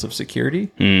false sense of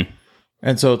security.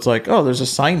 And so it's like, oh, there's a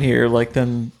sign here. Like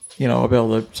then, I'll be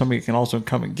able to, somebody can also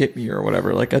come and get me or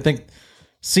whatever. Like I think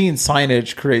seeing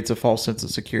signage creates a false sense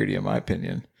of security, in my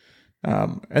opinion.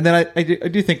 And then I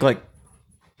do think like,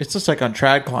 it's just like on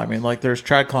trad climbing, like there's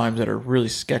trad climbs that are really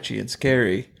sketchy and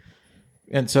scary.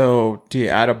 And so do you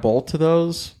add a bolt to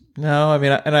those? No, I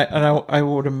mean, I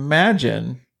would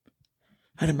imagine,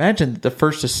 that the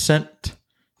first descent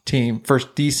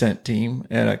team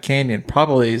in a canyon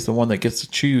probably is the one that gets to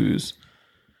choose,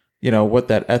 what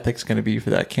that ethic's going to be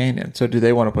for that canyon. So do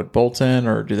they want to put bolts in,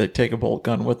 or do they take a bolt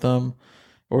gun with them?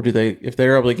 Or do they, if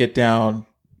they're able to get down,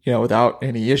 without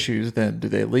any issues, then do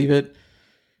they leave it?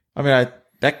 I mean,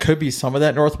 that could be some of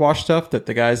that North Wash stuff that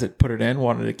the guys that put it in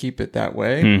wanted to keep it that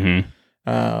way.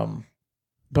 Mm-hmm.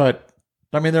 But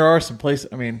I mean, there are some places,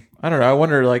 I mean, I don't know. I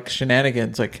wonder like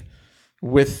shenanigans, like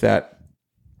with that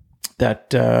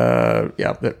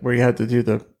where you had to do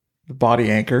the body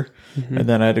anchor and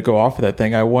then I had to go off of that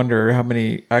thing. I wonder how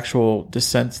many actual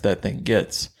descents that thing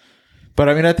gets. But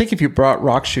I mean, I think if you brought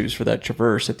rock shoes for that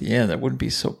traverse at the end, that wouldn't be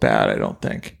so bad, I don't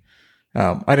think.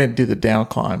 I didn't do the down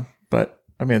climb, but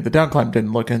I mean, the down climb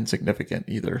didn't look insignificant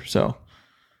either. So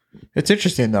it's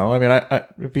interesting though. I mean,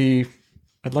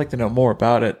 I'd like to know more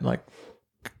about it. Like,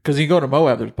 cause you go to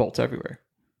Moab, there's bolts everywhere.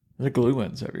 There's glue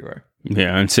ends everywhere.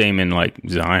 Yeah. And same in like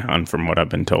Zion from what I've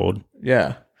been told.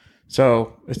 Yeah.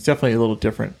 So it's definitely a little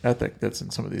different ethic that's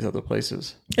in some of these other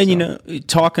places. And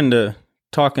talking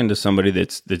to somebody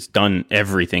that's done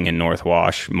everything in North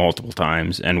Wash multiple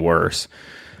times and worse,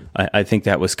 I think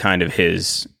that was kind of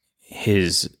his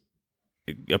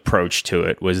approach to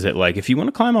it, was that like, if you want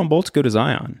to climb on bolts, go to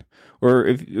Zion, or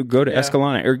if you go to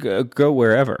Escalante, or go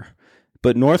wherever.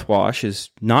 But North Wash is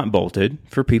not bolted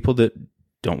for people that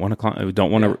don't want to climb,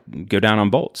 don't want to go down on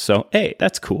bolts. So, hey,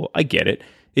 that's cool. I get it.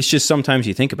 It's just sometimes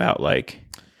you think about like,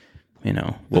 what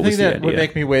the was thing the that idea? would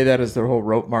make me weigh that is the whole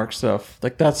rope mark stuff.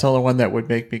 Like that's the only one that would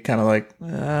make me kind of like,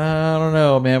 I don't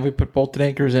know, man. We put bolted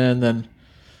anchors in, then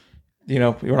we're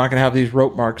not going to have these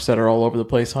rope marks that are all over the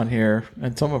place on here,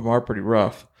 and some of them are pretty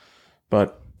rough.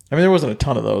 But I mean, there wasn't a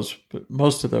ton of those, but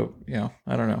most of the,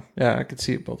 I don't know. Yeah, I could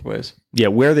see it both ways. Yeah,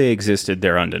 where they existed,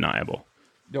 they're undeniable.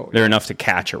 Oh, they're enough to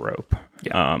catch a rope.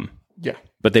 Yeah.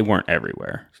 But they weren't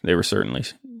everywhere. They were certainly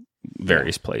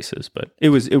various places, but it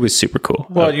was super cool.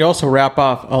 Well, you also wrap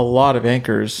off a lot of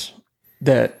anchors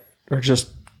that are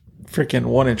just freaking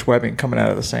 1-inch webbing coming out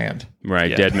of the sand.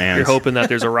 Right, dead man. You're hoping that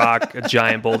there's a rock, a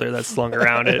giant boulder that's slung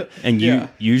around it. And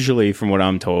usually, from what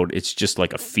I'm told, it's just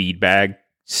like a feed bag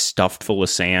stuffed full of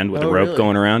sand with a rope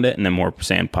going around it, and then more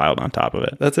sand piled on top of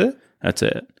it. That's it? That's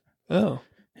it. Oh.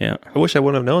 Yeah. I wish I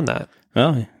would have known that.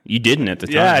 Well, you didn't at the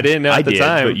time. Yeah, I didn't know at the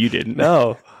time. But you didn't.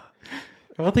 No.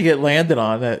 I don't think it landed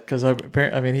on it because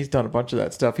he's done a bunch of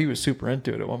that stuff. He was super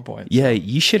into it at one point. Yeah,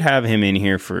 you should have him in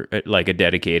here for like a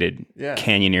dedicated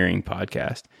canyoneering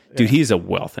podcast. Dude, he's a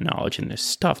wealth of knowledge in this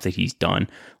stuff that he's done,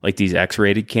 like these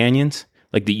X-rated canyons,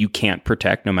 like that you can't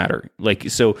protect no matter, like,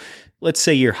 so let's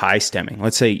say you're high stemming.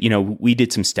 Let's say, we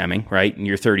did some stemming, right? And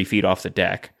you're 30 feet off the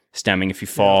deck. Stemming, if you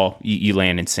fall, you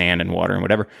land in sand and water and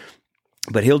whatever.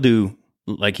 But he'll do,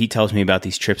 like he tells me about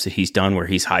these trips that he's done where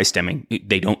he's high stemming.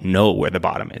 They don't know where the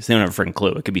bottom is. They don't have a freaking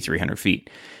clue. It could be 300 feet.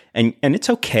 And it's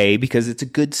okay because it's a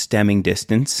good stemming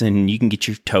distance and you can get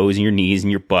your toes and your knees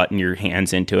and your butt and your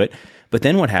hands into it. But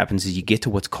then what happens is you get to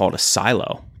what's called a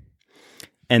silo.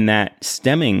 And that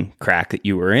stemming crack that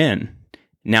you were in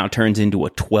now turns into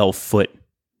a 12-foot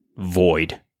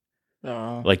void.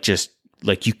 Like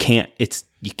you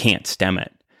can't stem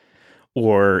it.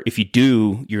 Or if you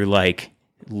do, you're like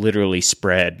literally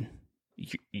spread.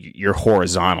 You're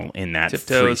horizontal in that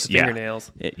tiptoes,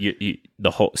 fingernails.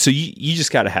 The whole. So you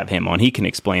just got to have him on. He can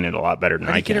explain it a lot better than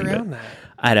I can. How do you get around that?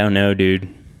 I don't know,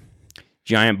 dude.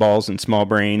 Giant balls and small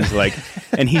brains, like.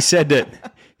 And he said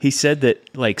that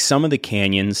like some of the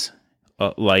canyons,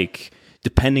 like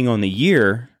depending on the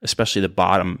year, especially the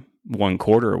bottom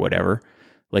 1/4 or whatever,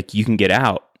 like you can get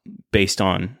out based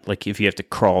on like if you have to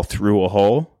crawl through a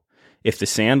hole. If the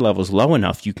sand level's low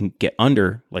enough, you can get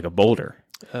under like a boulder.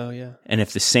 Oh yeah. And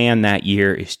if the sand that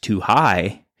year is too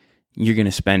high, you're going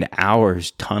to spend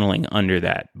hours tunneling under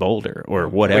that boulder or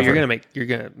whatever. Well, you're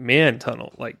going to man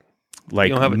tunnel like you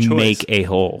don't have a choice. Make a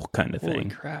hole kind of thing. Holy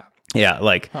crap. Yeah,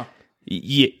 like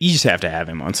you just have to have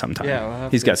him on sometime. Yeah,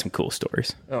 he's got some cool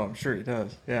stories. Oh, I'm sure he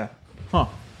does. Yeah. Huh.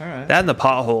 All right. That and the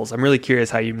potholes. I'm really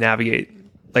curious how you navigate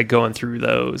like going through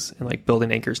those and like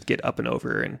building anchors to get up and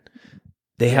over. And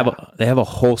they have a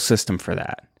whole system for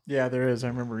that. Yeah, there is. I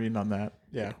remember reading on that.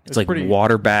 Yeah. It's like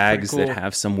water bags that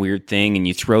have some weird thing and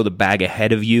you throw the bag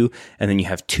ahead of you and then you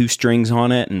have 2 strings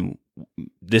on it and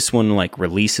this one like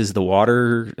releases the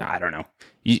water. I don't know.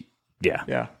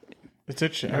 Yeah. It's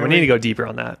interesting. We need to go deeper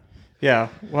on that. Yeah.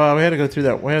 Well, we had to go through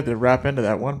that. We had to wrap into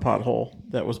that one pothole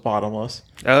that was bottomless.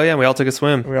 Oh, yeah. We all took a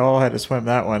swim. We all had to swim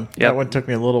that one. Yep. That one took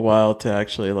me a little while to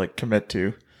actually like commit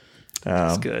to.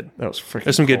 That's good. That was freaking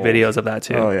There's some cold. good videos of that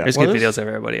too. Oh, yeah. There's good videos of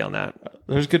everybody on that.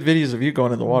 There's good videos of you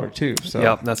going in the water too. So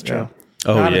yeah, that's true. Yeah.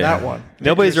 Oh, Not yeah. in that one.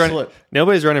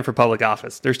 Nobody's running for public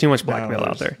office. There's too much blackmail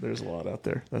out there. There's a lot out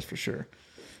there. That's for sure.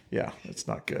 Yeah, it's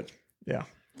not good. Yeah.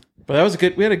 But that was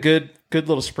we had a good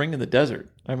little spring in the desert.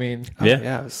 I mean,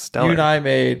 it was stellar.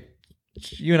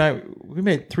 We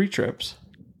made 3 trips.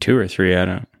 2 or 3, I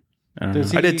don't know.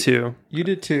 I did 2. You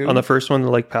did 2. On the first one,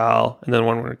 Lake Powell, and then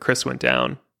one when Chris went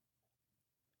down.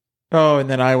 Oh, and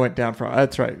then I went down for,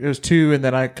 that's right. It was 2, and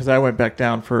then because I went back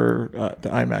down for the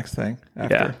IMAX thing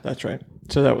after. Yeah. That's right.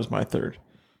 So that was my 3rd.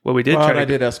 Well, we did I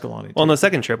did Escalante too. Well, the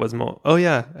second trip was oh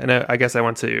yeah. And I guess I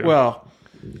went to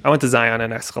Zion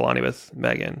and Escalante with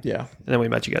Megan. Yeah. And then we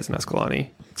met you guys in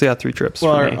Escalante. So yeah, 3 trips.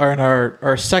 Well,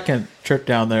 our second trip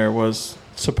down there was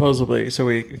supposedly, so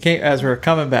we came, as we were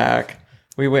coming back,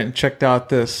 we went and checked out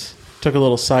took a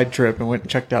little side trip and went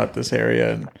and checked out this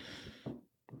area and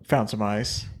found some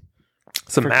ice.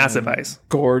 Some massive ice.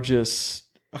 Gorgeous.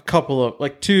 A couple of,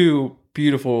 like 2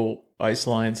 beautiful ice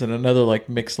lines and another like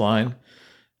mixed line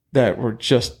that were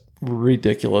just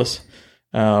ridiculous.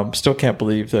 Still can't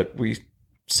believe that we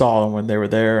saw them when they were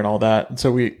there and all that. And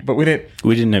so we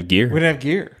didn't have gear. We didn't have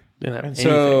gear.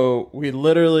 So we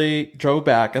literally drove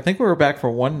back. I think we were back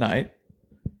for one night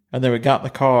and then we got in the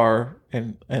car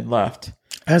and left.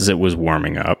 As it was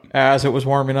warming up,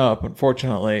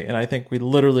 unfortunately. And I think we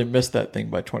literally missed that thing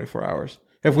by 24 hours.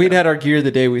 If we'd had our gear the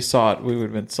day we saw it, we would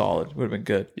have been solid. Would have been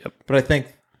good. Yep. But I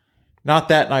think not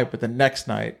that night, but the next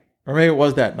night, or maybe it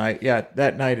was that night. Yeah,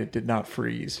 that night it did not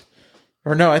freeze.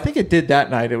 Or no, I think it did that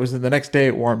night. It was the next day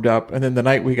it warmed up. And then the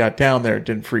night we got down there, it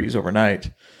didn't freeze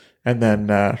overnight. And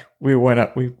then we went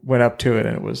up to it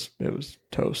and it was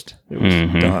toast. It was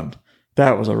done.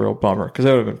 That was a real bummer because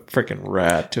that would have been freaking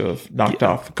rad to have knocked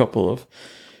off a couple of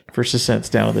first ascents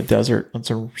down in the desert on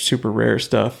some super rare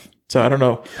stuff. So I don't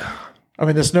know. I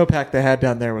mean, the snowpack they had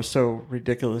down there was so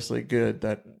ridiculously good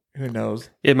that who knows?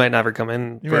 It might never come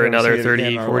in for another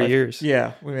 30, 40 years.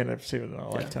 Yeah, we may never see it in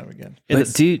our lifetime again.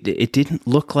 But dude, it didn't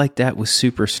look like that was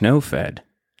super snow fed.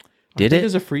 Did it? It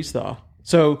is a freeze thaw.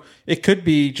 So it could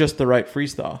be just the right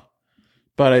freeze thaw.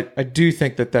 But I do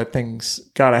think that thing's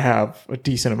got to have a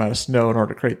decent amount of snow in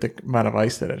order to create the amount of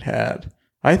ice that it had.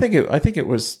 I think it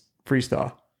was freeze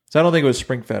thaw. So I don't think it was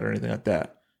spring fed or anything like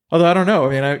that. Although I don't know.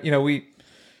 I mean,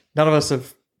 none of us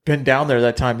have been down there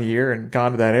that time of year and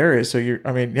gone to that area. So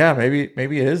maybe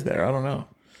it is there. I don't know.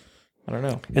 I don't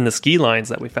know. And the ski lines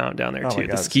that we found down there, Oh too. my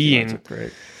God, The skiing.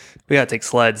 great. We got to take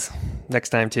sleds next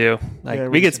time, too. Like Yeah,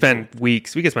 we could spend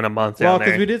weeks. We could spend a month down there. Well,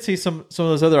 because we did see some of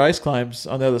those other ice climbs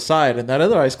on the other side, and that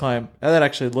other ice climb, that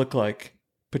actually looked like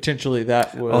potentially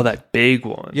that would... Oh, that big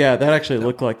one. Yeah, that actually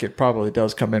looked like it probably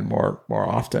does come in more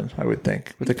often, I would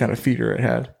think, with the kind of feeder it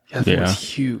had. Yeah, that was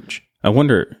huge. I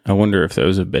wonder if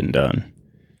those have been done.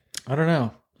 I don't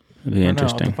know. It'd be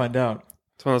interesting. I'll have to find out.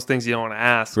 It's one of those things you don't want to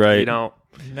ask. Right. You don't.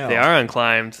 No. They are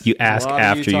unclimbed. You ask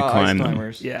after you climb them.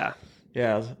 Climbers. Yeah.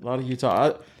 Yeah, a lot of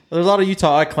Utah. There's a lot of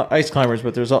Utah ice climbers,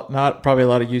 but there's not probably a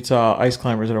lot of Utah ice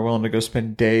climbers that are willing to go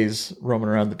spend days roaming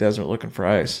around the desert looking for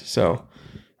ice. So,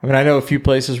 I mean, I know a few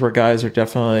places where guys are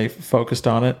definitely focused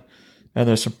on it, and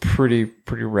there's some pretty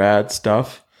rad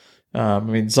stuff. I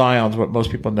mean, Zion's what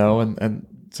most people know, and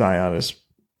Zion is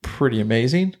pretty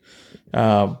amazing,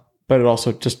 but it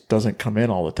also just doesn't come in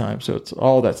all the time. So it's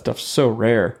all that stuff's so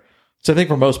rare. So I think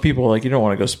for most people, like, you don't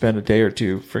want to go spend a day or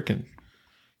two freaking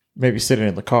maybe sitting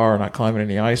in the car and not climbing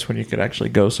any ice when you could actually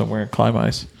go somewhere and climb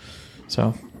ice.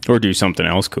 So, or do something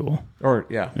else cool. or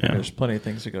there's plenty of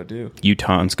things to go do.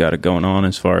 Utah's got it going on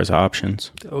as far as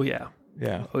options. Oh, yeah.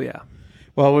 Yeah. Oh, yeah.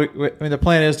 Well, I mean, the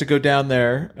plan is to go down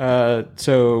there.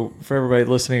 So for everybody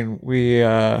listening, we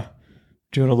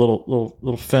doing a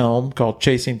little film called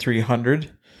Chasing 300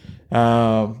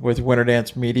 with Winter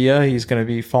Dance Media. He's going to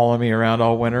be following me around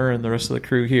all winter and the rest of the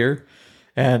crew here.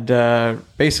 And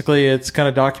basically, it's kind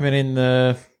of documenting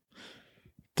the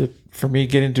for me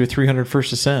getting to 300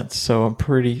 first ascents. So I'm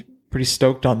pretty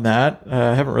stoked on that.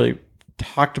 I haven't really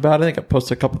talked about it. I think I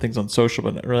posted a couple things on social,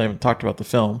 but I really haven't talked about the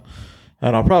film.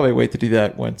 And I'll probably wait to do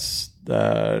that once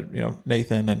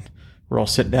Nathan and we're all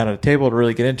sitting down at a table to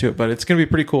really get into it. But it's going to be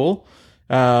pretty cool.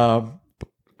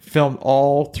 Filmed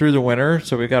all through the winter,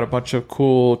 so we've got a bunch of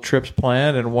cool trips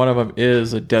planned, and one of them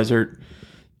is a desert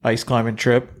ice climbing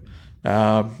trip.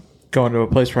 Going to a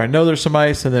place where I know there's some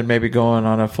ice, and then maybe going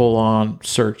on a full-on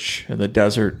search in the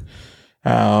desert,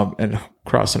 and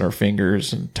crossing our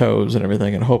fingers and toes and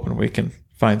everything, and hoping we can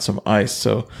find some ice.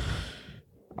 So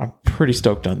I'm pretty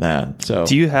stoked on that. So,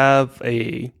 do you have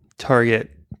a target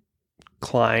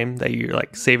climb that you're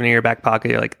like saving in your back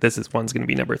pocket? You're like, one's going to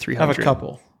be number 300. I have a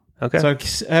couple. Okay. So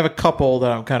I have a couple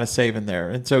that I'm kind of saving there,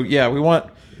 and so yeah, we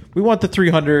want the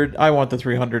 300. I want the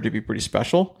 300 to be pretty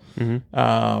special.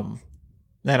 Mm-hmm.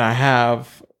 And I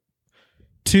have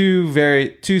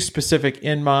two specific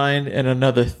in mind, and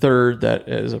another third that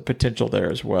is a potential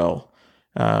there as well.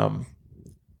 It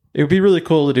would be really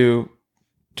cool to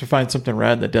find something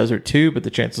rad in the desert too, but the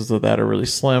chances of that are really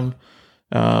slim.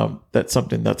 That's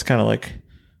something that's kind of like,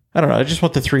 I don't know. I just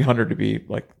want the 300 to be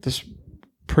like this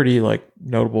pretty like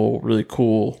notable, really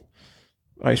cool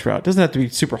ice route. It doesn't have to be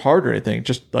super hard or anything.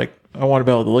 Just like I want to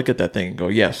be able to look at that thing and go,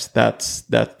 yes, that's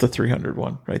the 300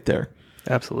 one right there.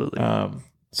 Absolutely.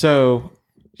 So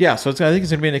I think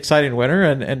it's going to be an exciting winter,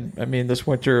 and I mean, this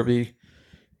winter will be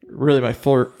really my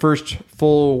first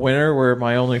full winter where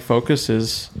my only focus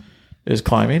is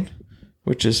climbing,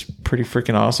 which is pretty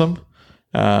freaking awesome.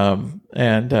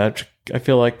 And I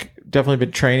feel like definitely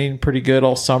been training pretty good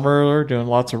all summer, doing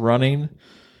lots of running.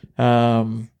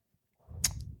 I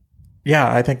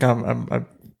think I'm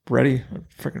ready. I'm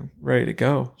freaking ready to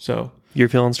go. So you're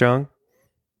feeling strong?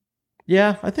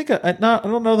 Yeah, I think I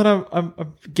don't know that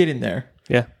I'm getting there.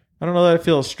 Yeah, I don't know that I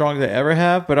feel as strong as I ever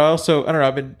have, but I don't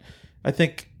know. I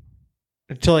think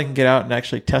until I can get out and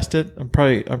actually test it, I'm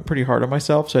pretty hard on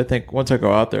myself. So I think once I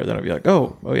go out there, then I'll be like,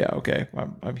 oh yeah, okay,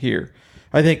 I'm here.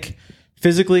 I think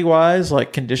physically wise,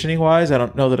 like conditioning wise, I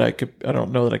don't know that I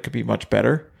could be much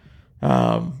better.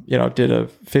 Did a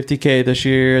 50K this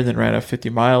year, and then ran a 50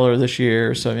 miler this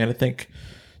year. So I mean, I think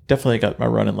definitely got my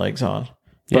running legs on,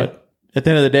 but. At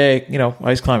the end of the day,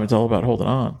 ice climbing is all about holding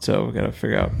on. So we got to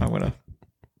figure out I'm going to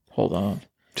hold on.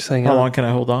 Just hang How on. long can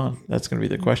I hold on? That's going to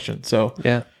be the question. So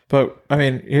yeah. But I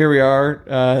mean, here we are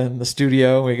in the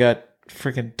studio. We got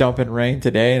freaking dumping rain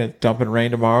today, and it's dumping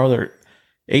rain tomorrow. They're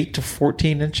 8 to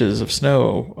 14 inches of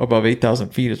snow above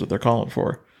 8,000 feet is what they're calling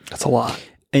for. That's a lot.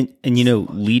 And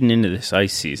leading into this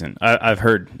ice season, I've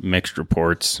heard mixed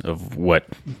reports of what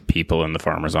people in the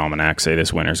Farmer's Almanac say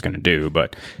this winter is going to do.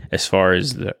 But as far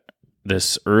as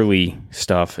this early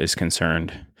stuff is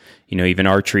concerned, even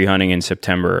archery hunting in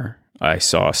September, I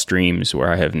saw streams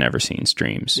where I have never seen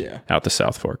streams out the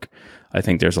South Fork. I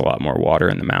think there's a lot more water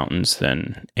in the mountains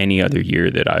than any other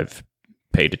year that I've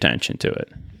paid attention to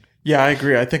it. Yeah, I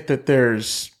agree. I think that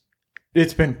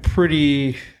it's been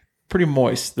pretty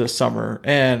moist this summer.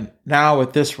 And now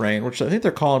with this rain, which I think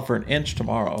they're calling for an inch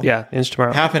tomorrow. Yeah, inch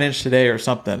tomorrow. Half an inch today or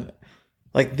something.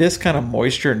 Like this kind of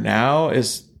moisture now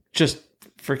is just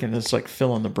freaking is like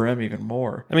filling the brim even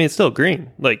more. I mean, it's still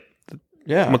green. Like,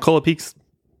 Yeah. McCullough Peak's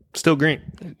still green,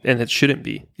 and it shouldn't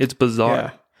be. It's bizarre.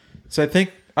 Yeah. So I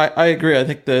think I agree. I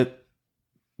think that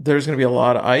there's going to be a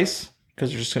lot of ice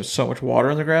because there's just so much water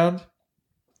in the ground.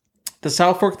 The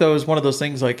South Fork, though, is one of those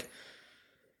things like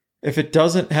if it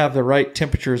doesn't have the right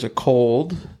temperatures of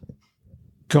cold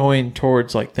going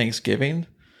towards like Thanksgiving,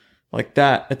 like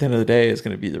that at the end of the day is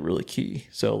going to be the really key.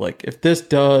 So like if this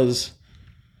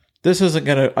isn't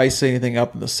going to ice anything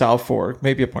up in the South Fork,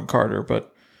 maybe up on Carter,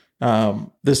 but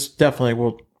this definitely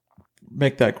will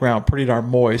make that ground pretty darn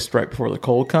moist right before the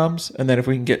cold comes. And then if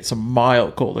we can get some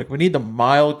mild cold, like we need the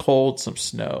mild cold, some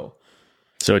snow.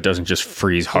 So it doesn't just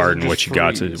freeze hard and what you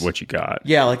got to what you got.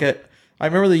 Yeah, like I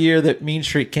remember the year that Mean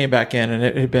Streak came back in, and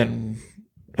it had been,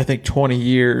 I think, 20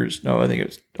 years. No, I think it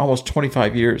was almost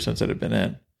 25 years since it had been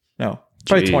in. No,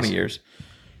 probably 20 years.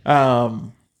 There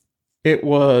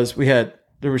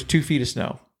was 2 feet of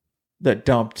snow that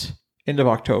dumped end of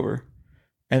October,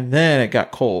 and then it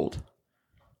got cold.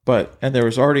 And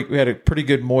we had a pretty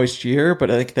good moist year, but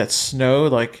I think that snow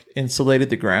like insulated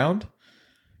the ground.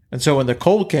 And so when the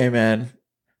cold came in,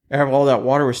 all that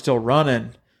water was still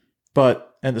running,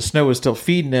 and the snow was still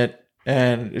feeding it,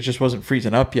 and it just wasn't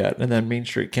freezing up yet. And then Mean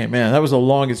Streak came in. That was the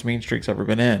longest Mean Streak's ever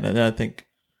been in. And then I think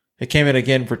it came in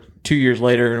again for 2 years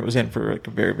later, and it was in for like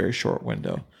a very, very short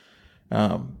window.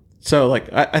 So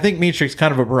like I think Mean Streak's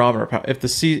kind of a barometer of how, if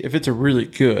it's a really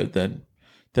good, then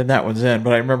that one's in.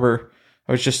 But I remember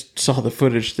I saw the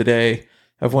footage today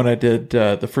of when I did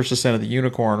the first ascent of the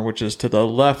Unicorn, which is to the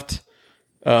left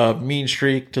of Mean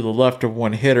Streak, to the left of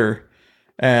One Hitter,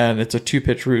 and it's a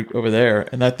 2-pitch route over there,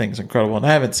 and that thing's incredible. And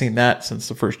I haven't seen that since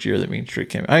the first year that Mean Streak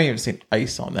came. I haven't even seen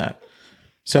ice on that.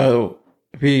 So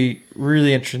it'd be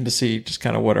really interesting to see just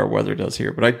kind of what our weather does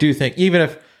here. But I do think even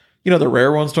if the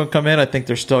rare ones don't come in, I think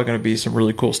there's still going to be some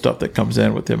really cool stuff that comes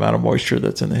in with the amount of moisture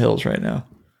that's in the hills right now.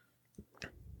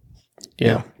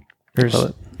 Yeah. There's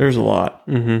a lot.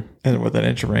 Mm-hmm. And with an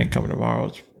inch of rain coming tomorrow,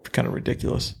 it's kind of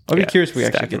ridiculous. I'll be curious if we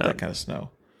actually get that kind of snow.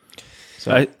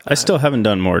 So I still haven't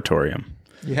done moratorium.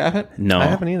 You haven't? No. I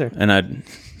haven't either. And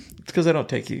it's because I don't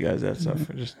take you guys that stuff.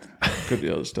 I just could be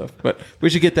other stuff. But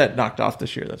we should get that knocked off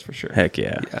this year, that's for sure. Heck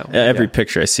yeah. Every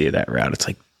picture I see of that route, it's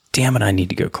like, damn it, I need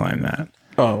to go climb that.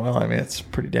 Oh, well, I mean, it's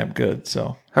pretty damn good.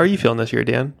 So how are you feeling this year,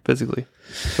 Dan, physically?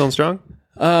 Feeling strong?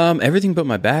 Everything but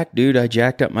my back, dude. I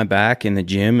jacked up my back in the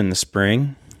gym in the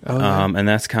spring. Oh, yeah. And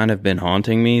that's kind of been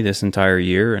haunting me this entire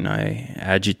year, and I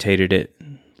agitated it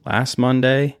last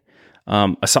Monday.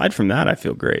 Aside from that, I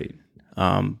feel great.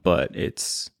 But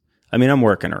I'm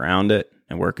working around it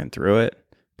and working through it,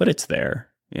 but it's there,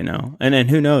 and then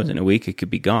who knows, in a week it could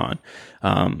be gone.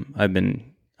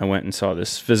 I went and saw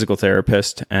this physical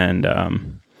therapist, and,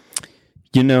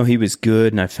 he was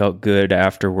good, and I felt good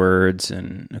afterwards.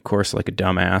 And of course, like a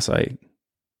dumbass, I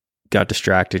got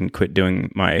distracted and quit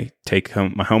doing my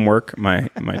homework, my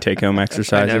take home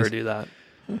exercises. I never do that.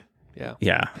 Yeah.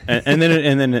 Yeah. And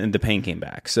then the pain came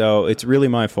back. So it's really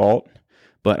my fault,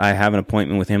 but I have an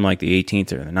appointment with him like the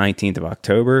 18th or the 19th of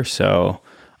October. So,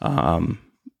 I'm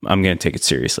going to take it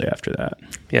seriously after that.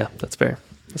 Yeah, that's fair.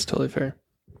 That's totally fair.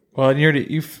 Well, and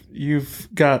you've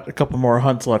got a couple more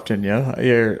hunts left in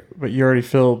you, but you already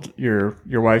filled your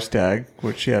wife's tag,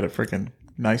 which she had a freaking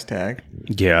nice tag.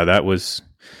 Yeah, it was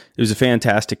a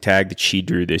fantastic tag that she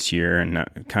drew this year, and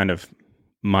kind of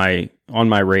on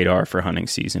my radar for hunting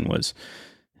season was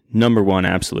number one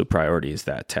absolute priority is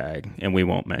that tag, and we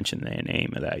won't mention the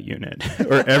name of that unit,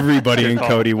 or everybody in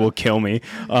Cody will kill me.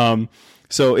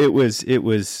 So it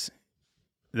was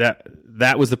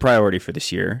that was the priority for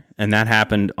this year, and that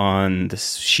happened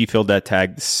she filled that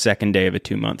tag the second day of a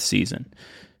 2-month season,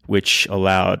 which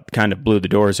blew the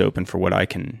doors open for what I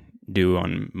can do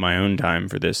on my own time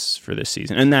for this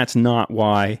season. And that's not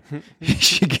why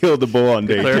she killed the bull on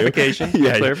day 2.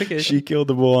 Clarification. She killed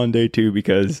the bull on day 2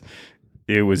 because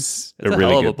it was a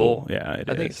really good bull. Yeah, I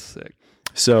think it's sick.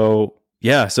 So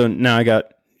now I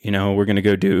got, we're going to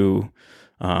go do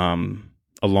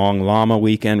a long llama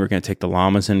weekend. We're going to take the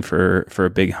llamas in for a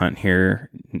big hunt here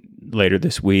later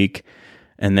this week.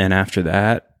 And then after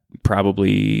that,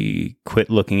 probably quit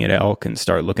looking at elk and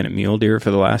start looking at mule deer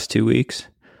for the last 2 weeks.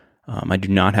 I do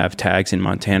not have tags in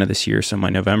Montana this year, so my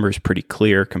November is pretty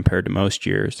clear compared to most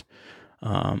years.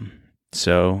 Hunting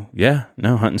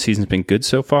season's been good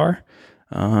so far,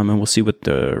 and we'll see what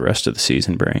the rest of the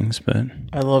season brings. But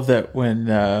I love that when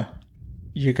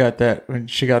she got that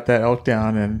elk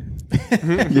down, and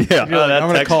yeah, I'm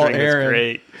going to call Aaron.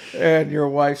 Great. And your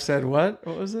wife said, "What?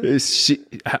 What was it?"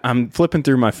 I'm flipping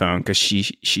through my phone because she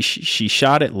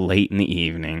shot it late in the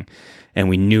evening. And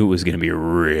we knew it was going to be a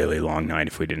really long night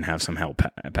if we didn't have some help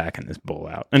packing this bull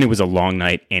out. And it was a long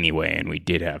night anyway, and we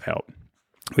did have help.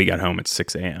 We got home at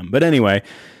 6 a.m. But anyway,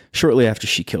 shortly after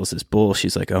she kills this bull,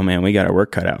 she's like, oh man, we got our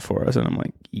work cut out for us. And I'm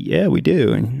like, yeah, we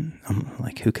do. And I'm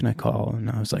like, who can I call? And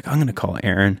I was like, I'm going to call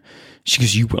Aaron. She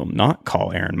goes, you will not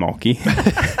call Aaron Mulkey.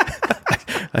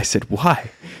 I said,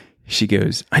 why? She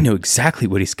goes, I know exactly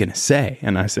what he's going to say.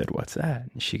 And I said, what's that?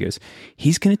 And she goes,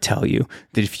 he's going to tell you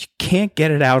that if you can't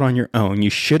get it out on your own, you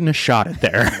shouldn't have shot it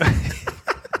there.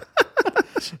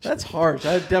 That's harsh.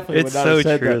 I definitely would It's not so have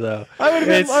said true, that. though. I would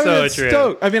have been true.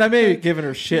 stoked. I mean, I may have given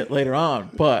her shit later on,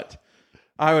 but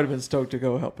I would have been stoked to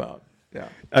go help out. Yeah.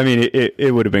 I mean,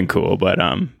 it would have been cool, but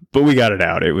we got it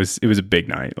out. It was a big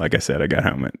night. Like I said, I got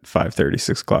home at 5:30,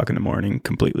 6 o'clock in the morning,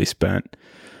 completely spent.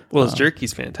 Well, his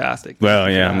jerky's fantastic.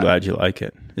 Well, yeah, I'm glad you like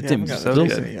it. It's haven't got a to little,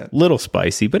 taste it yet. little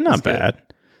spicy, but not It's good. bad.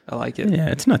 I like it. Yeah,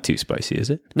 it's not too spicy, is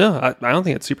it? No, I don't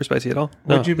think it's super spicy at all.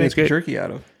 No, What'd you I think it's make great. jerky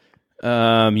out of?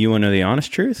 You want to know the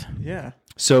honest truth? Yeah.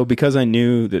 So because I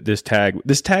knew that this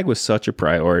tag was such a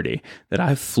priority that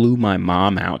I flew my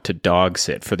mom out to dog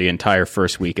sit for the entire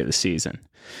first week of the season.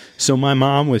 So my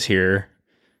mom was here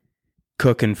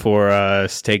cooking for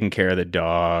us, taking care of the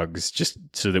dogs, just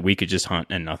so that we could just hunt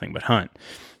and nothing but hunt.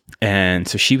 And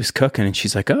so she was cooking and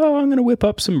she's like, oh, I'm going to whip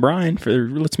up some brine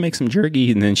let's make some jerky.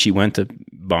 And then she went to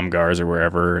Baumeister or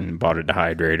wherever and bought a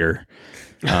dehydrator.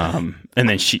 And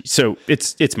then so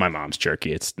it's my mom's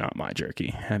jerky. It's not my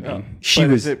jerky. I mean,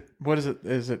 What is it?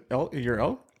 Is it elk? Your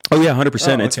elk? Oh yeah,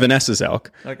 100%. Oh, It's okay. Vanessa's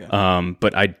elk. Okay.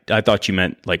 But I thought you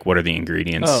meant like what are the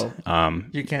ingredients? Oh.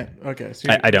 You can't. Okay.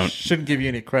 So I don't- shouldn't give you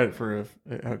any credit for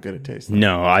how good it tastes.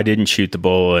 No, I didn't shoot the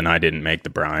bull and I didn't make the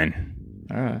brine.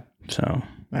 All right. So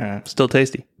All right. Still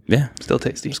tasty. yeah, Still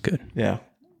tasty. it's good. Yeah.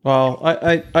 Well,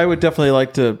 I would definitely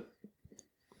like to.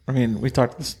 I mean, we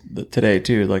talked this today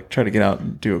too. Like, try to get out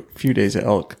and do a few days of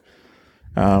elk.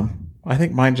 I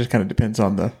think mine just kind of depends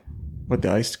on what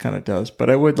the ice kind of does, but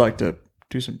I would like to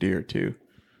do some deer too.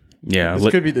 Yeah.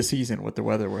 This could be the season with the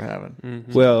weather we're having.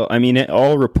 Mm-hmm. Well, I mean,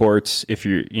 all reports, if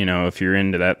you're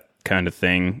into that kind of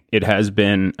thing, it has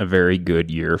been a very good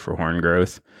year for horn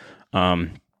growth.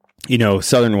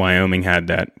 Southern Wyoming had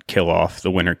that kill off,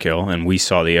 the winter kill, and we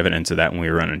saw the evidence of that when we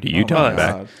were running to Utah and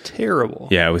back. Terrible.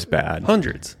 Yeah, it was bad.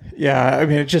 Hundreds. Yeah, I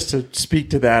mean, just to speak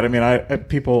to that, I mean, I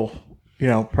people,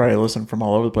 probably listen from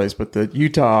all over the place, but the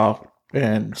Utah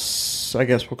and I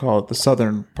guess we'll call it the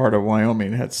southern part of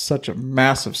Wyoming had such a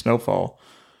massive snowfall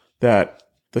that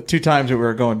the 2 times that we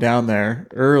were going down there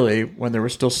early when there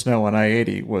was still snow on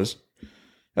I-80 was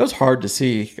hard to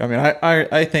see. I mean,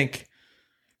 I think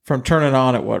from turning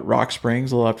on at Rock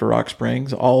Springs, a little after Rock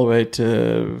Springs, all the way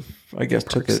to I guess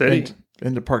Park City.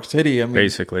 Into Park City. I mean,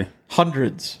 Basically,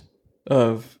 hundreds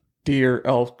of deer,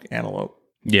 elk, antelope.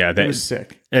 yeah. It was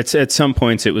sick. At some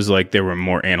points, it was like there were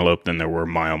more antelope than there were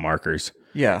mile markers.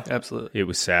 Yeah. Absolutely. It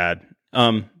was sad.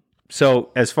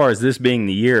 So as far as this being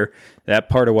the year, that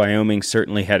part of Wyoming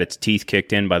certainly had its teeth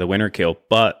kicked in by the winter kill.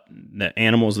 But the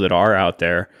animals that are out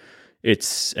there,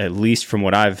 it's at least from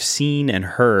what I've seen and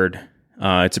heard,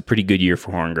 it's a pretty good year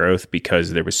for horn growth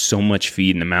because there was so much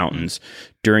feed in the mountains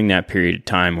during that period of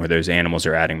time where those animals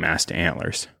are adding mass to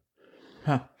antlers.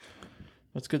 Huh.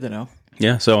 That's good to know.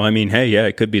 Yeah, so I mean, hey, yeah,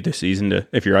 it could be the season to,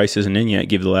 if your ice isn't in yet,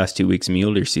 give the last 2 weeks of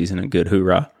mule deer season a good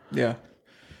hoorah. Yeah.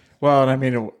 Well, and I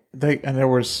mean,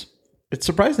 it's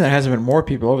surprising there hasn't been more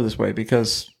people over this way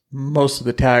because most of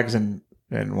the tags in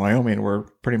Wyoming were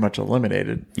pretty much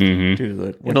eliminated due to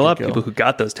the And a lot winter of kill. people who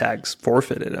got those tags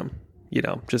forfeited them,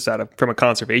 just from a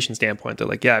conservation standpoint. They're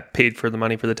like, yeah, I paid for the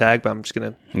money for the tag, but I'm just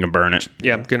going to, I'm going to burn it.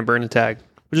 I'm going to burn the tag,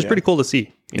 which is pretty cool to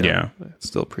see. Yeah. It's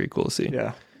still pretty cool to see.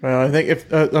 Yeah. Well, I think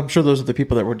if I'm sure those are the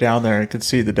people that were down there and could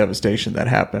see the devastation that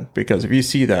happened. Because if you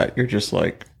see that, you're just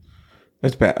like,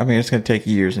 it's bad. I mean, it's going to take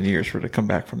years and years for it to come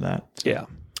back from that. Yeah.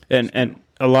 And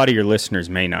a lot of your listeners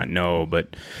may not know,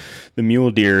 but the mule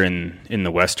deer in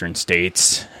the western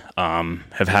states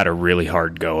have had a really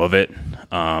hard go of it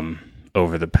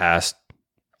over the past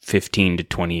 15 to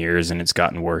 20 years, and it's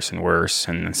gotten worse and worse.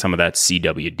 And some of that's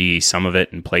CWD, some of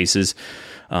it in places.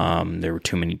 There were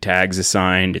too many tags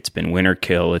assigned. It's been winter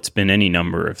kill. It's been any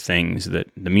number of things that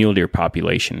the mule deer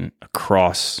population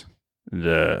across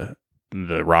the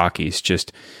Rockies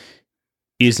just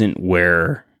isn't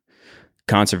where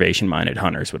conservation-minded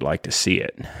hunters would like to see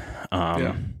it.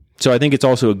 So I think it's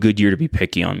also a good year to be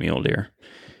picky on mule deer.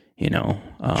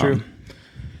 True.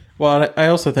 Well, I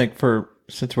also think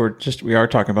since we are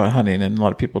talking about hunting and a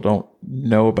lot of people don't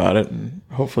know about it, and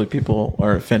hopefully people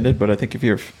are offended, but I think if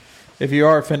you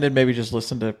are offended, maybe just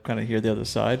listen to kind of hear the other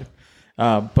side.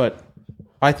 But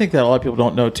I think that a lot of people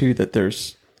don't know too that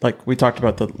there's like we talked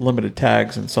about the limited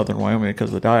tags in southern Wyoming because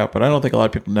of the die-out, but I don't think a lot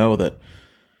of people know that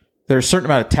there's a certain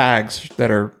amount of tags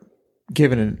that are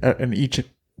given in each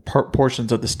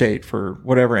portions of the state for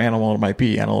whatever animal it might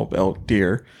be, antelope, elk,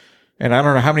 deer. And I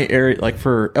don't know how many areas, like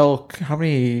for elk, I'm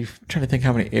trying to think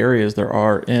how many areas there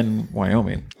are in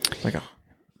Wyoming. Like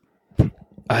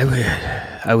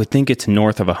I would think it's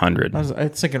north of 100. I was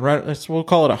thinking, we'll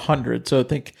call it 100. So I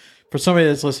think for somebody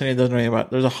that's listening that doesn't know anything about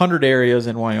it, there's 100 areas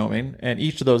in Wyoming, and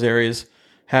each of those areas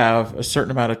have a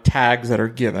certain amount of tags that are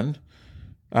given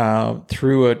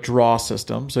through a draw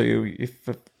system. So if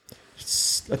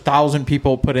 1,000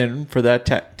 people put in for that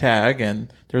tag,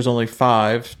 and there's only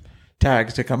 5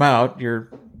 tags to come out, your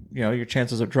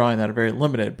chances of drawing that are very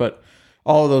limited. But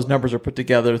all of those numbers are put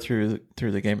together through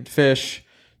the Game and Fish.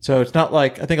 So it's not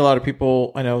like, I think a lot of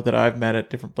people I know that I've met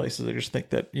at different places, they just think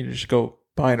that you just go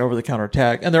buy an over-the-counter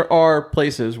tag. And there are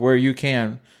places where you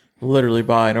can literally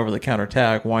buy an over-the-counter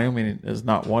tag. Wyoming is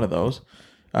not one of those.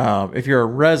 If you're a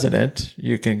resident,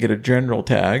 you can get a general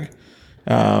tag.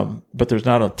 But there's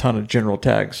not a ton of general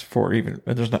tags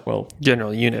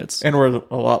general units, and we're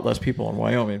a lot less people in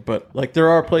Wyoming. But like there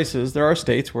are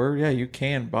states where you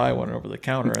can buy one over the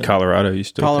counter.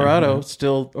 Colorado,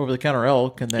 still over the counter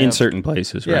elk, and in certain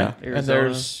places, right? Yeah, and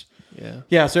there's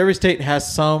so every state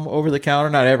has some over the counter.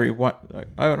 Not every one.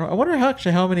 I wonder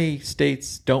how many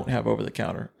states don't have over the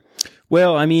counter.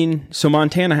 Well, I mean, so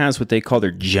Montana has what they call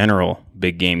their general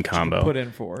big game combo. Put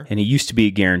in for. And it used to be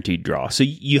a guaranteed draw. So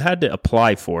you had to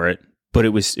apply for it, but it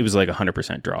was like a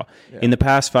 100% draw. Yeah. In the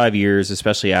past 5 years,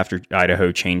 especially after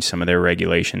Idaho changed some of their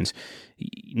regulations,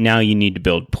 now you need to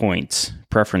build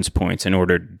preference points in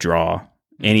order to draw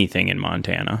anything in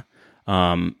Montana.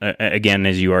 Again,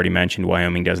 as you already mentioned,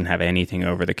 Wyoming doesn't have anything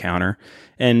over the counter.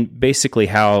 And basically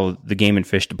how the game and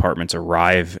fish departments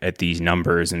arrive at these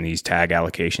numbers and these tag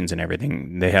allocations and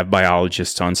everything, they have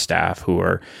biologists on staff who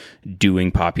are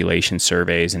doing population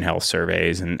surveys and health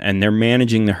surveys, and they're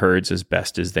managing the herds as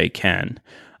best as they can.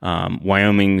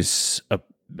 Wyoming's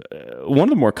one of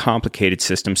the more complicated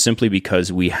systems simply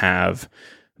because we have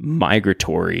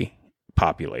migratory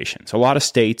populations. A lot of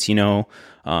states, and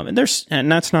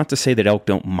that's not to say that elk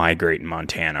don't migrate in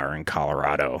Montana or in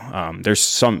Colorado.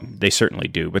 They certainly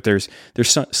do, but there's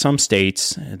some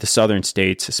states, the southern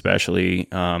states especially,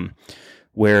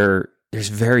 where there's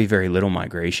very, very little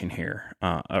migration here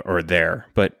or there.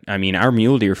 But I mean, our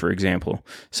mule deer, for example,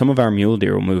 some of our mule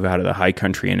deer will move out of the high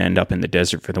country and end up in the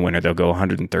desert for the winter. They'll go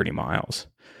 130 miles.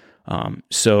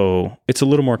 So it's a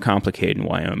little more complicated in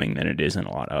Wyoming than it is in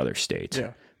a lot of other states.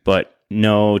 Yeah. But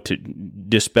no, to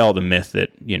dispel the myth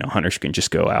that, hunters can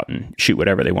just go out and shoot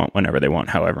whatever they want, whenever they want,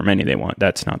 however many they want.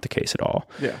 That's not the case at all.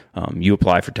 Yeah. You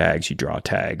apply for tags, you draw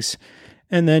tags.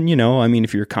 And then,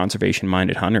 if you're a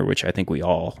conservation-minded hunter, which I think we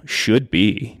all should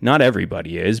be, not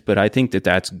everybody is, but I think that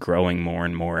that's growing more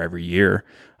and more every year.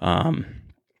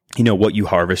 What you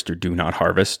harvest or do not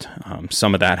harvest.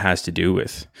 Some of that has to do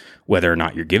with whether or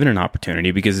not you're given an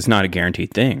opportunity, because it's not a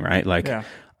guaranteed thing, right?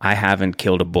 I haven't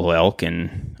killed a bull elk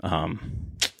in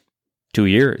 2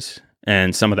 years.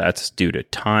 And some of that's due to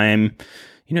time,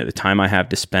 the time I have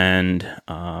to spend,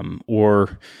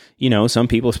 or, some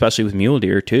people, especially with mule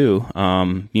deer too,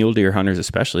 mule deer hunters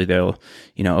especially, they'll,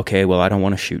 okay, well, I don't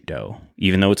want to shoot doe.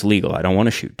 Even though it's legal, I don't want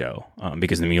to shoot doe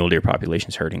because the mule deer population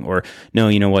is hurting. Or, no,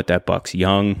 you know what, that buck's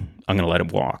young, I'm going to let him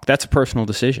walk. That's a personal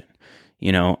decision.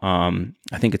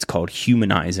 I think it's called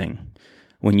humanizing.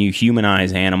 When you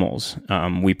humanize animals,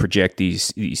 we project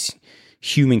these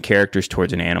human characters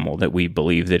towards an animal that we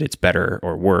believe that it's better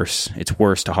or worse. It's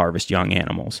worse to harvest young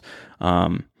animals.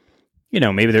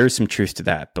 Maybe there is some truth to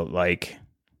that, but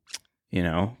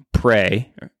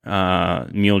prey,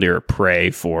 mule deer are prey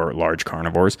for large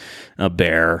carnivores. A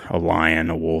bear, a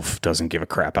lion, a wolf doesn't give a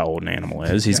crap how old an animal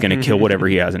is. He's going to kill whatever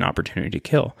he has an opportunity to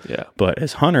kill. Yeah. But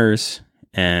as hunters,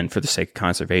 and for the sake of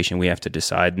conservation, we have to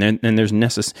decide. And there's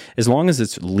as long as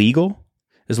it's legal,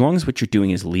 as long as what you're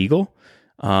doing is legal,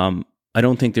 I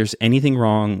don't think there's anything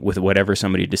wrong with whatever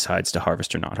somebody decides to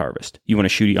harvest or not harvest. You want to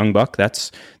shoot a young buck?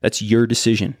 That's your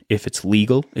decision. If it's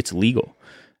legal, it's legal.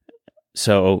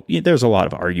 So there's a lot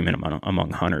of argument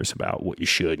among hunters about what you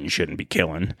should and shouldn't be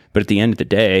killing. But at the end of the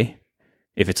day,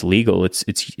 if it's legal, it's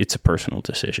a personal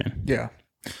decision.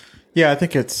 Yeah, I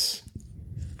think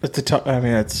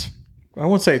I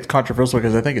won't say it's controversial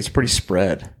because I think it's pretty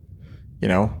spread. I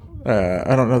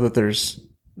don't know that there's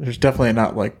definitely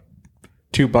not like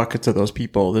 2 buckets of those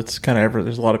people. That's kind of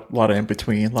there's a lot of in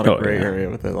between, a lot of gray area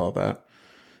with it, all that.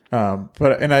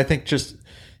 But I think just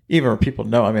even where people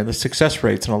know, the success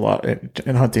rates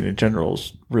in hunting in general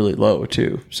is really low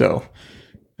too. So,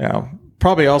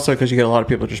 probably also because you get a lot of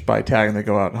people just buy tag and they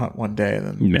go out and hunt one day and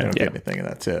then they don't get anything and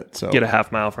that's it. So Get a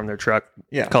half mile from their truck.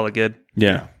 Yeah. Call it good.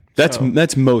 Yeah.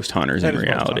 That's most hunters in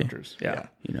reality. Yeah.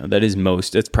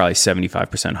 That's probably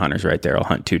 75% hunters right there. I'll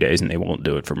hunt 2 days and they won't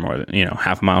do it for more than,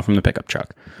 half a mile from the pickup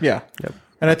truck. Yeah. Yep.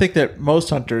 And I think that most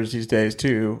hunters these days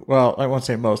too, well, I won't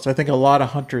say most, I think a lot of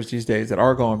hunters these days that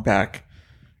are going back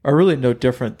are really no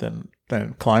different than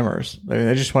climbers. I mean,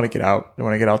 they just want to get out. They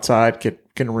want to get outside, get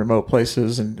in remote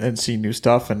places and see new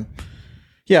stuff. And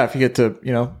yeah, if you get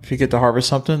to harvest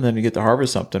something, then you get to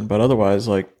harvest something. But otherwise,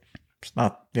 like, it's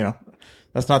not,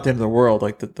 that's not the end of the world.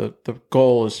 Like the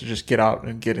goal is to just get out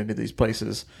and get into these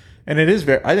places. And it is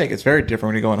I think it's very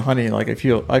different when you go on hunting. Like I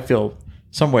feel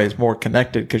some ways more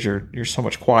connected because you're so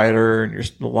much quieter and you're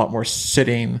a lot more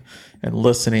sitting and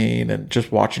listening and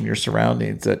just watching your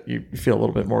surroundings that you feel a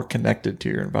little bit more connected to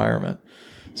your environment.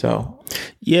 So,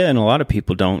 yeah. And a lot of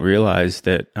people don't realize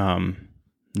that,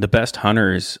 the best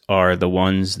hunters are the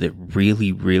ones that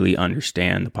really, really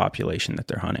understand the population that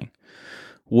they're hunting.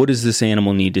 What does this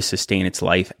animal need to sustain its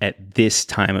life at this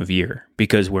time of year?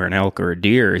 Because where an elk or a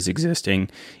deer is existing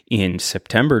in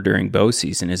September during bow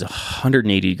season is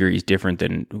 180 degrees different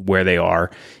than where they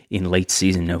are in late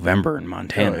season November in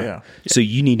Montana. Oh, yeah. So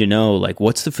you need to know, like,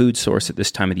 what's the food source at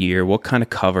this time of the year? What kind of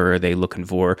cover are they looking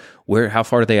for? How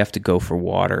far do they have to go for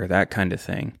water? That kind of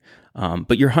thing.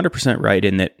 But you're 100% right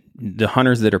in that the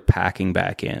hunters that are packing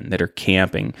back in, that are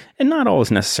camping, and not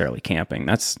always necessarily camping.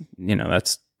 That's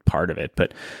part of it.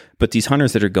 But these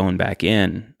hunters that are going back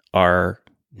in are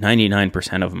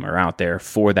 99% of them are out there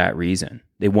for that reason.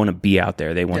 They want to be out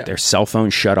there. They want their cell phone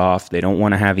shut off. They don't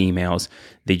want to have emails.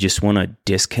 They just want to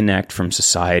disconnect from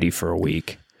society for a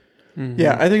week. Mm-hmm.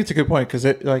 Yeah, I think it's a good point because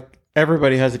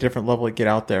everybody has a different level to get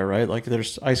out there, right? Like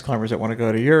there's ice climbers that want to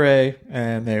go to Ouray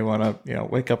and they want to,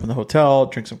 wake up in the hotel,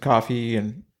 drink some coffee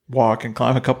and walk and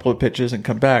climb a couple of pitches and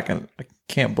come back. And I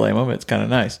can't blame them. It's kind of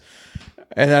nice.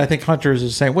 And then I think hunters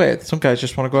is the same way. Some guys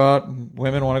just want to go out and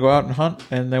women want to go out and hunt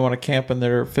and they want to camp in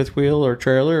their fifth wheel or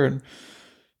trailer and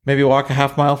maybe walk a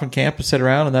half mile from camp and sit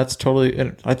around. And that's totally,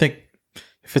 and I think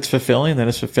if it's fulfilling, then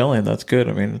it's fulfilling. That's good.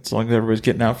 I mean, as long as everybody's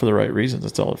getting out for the right reasons,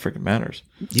 that's all that freaking matters.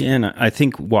 Yeah. And I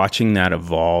think watching that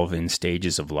evolve in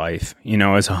stages of life,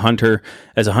 as a hunter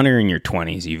in your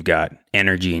 20s, you've got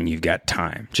energy and you've got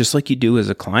time, just like you do as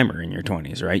a climber in your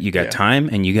 20s, right? You got time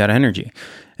and you got energy.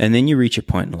 And then you reach a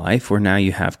point in life where now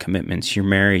you have commitments. You're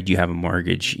married, you have a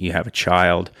mortgage, you have a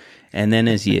child. And then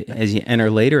as you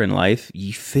enter later in life,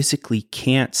 you physically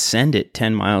can't send it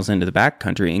 10 miles into the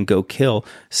backcountry and go kill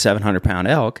 700-pound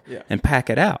elk and pack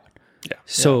it out. Yeah.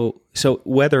 So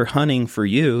whether hunting for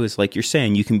you is like you're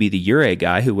saying, you can be the Ouray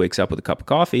guy who wakes up with a cup of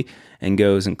coffee and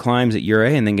goes and climbs at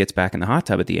Ouray and then gets back in the hot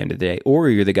tub at the end of the day. Or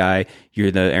you're the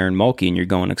Aaron Mulkey and you're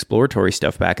going exploratory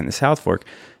stuff back in the South Fork.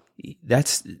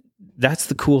 That's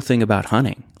the cool thing about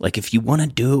hunting. Like if you want to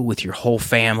do it with your whole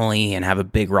family and have a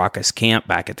big raucous camp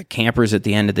back at the campers at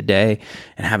the end of the day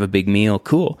and have a big meal,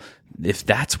 cool. If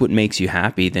that's what makes you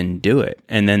happy, then do it.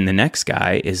 And then the next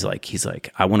guy is like, he's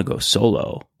like, I want to go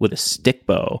solo with a stick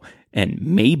bow and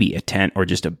maybe a tent or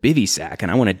just a bivy sack.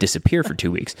 And I want to disappear for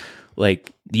 2 weeks.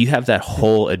 Like you have that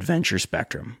whole adventure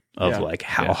spectrum of like,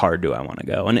 how hard do I want to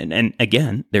go? And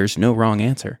again, there's no wrong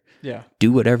answer. Yeah.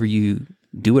 Do whatever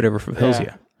fulfills you.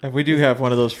 And we do have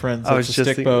one of those friends that's a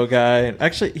stick bow guy. And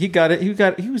actually, he was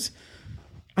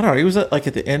at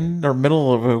the end or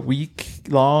middle of a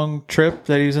week-long trip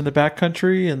that he was in the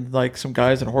backcountry, and like some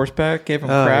guys on horseback gave him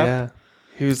crap. Yeah.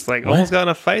 He was like almost got in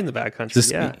a fight in the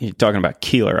backcountry. You're talking about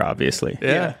Keeler, obviously.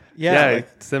 Yeah. Like,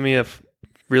 sent me a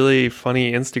really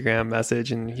funny Instagram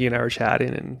message, and he and I were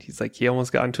chatting, and he's like, he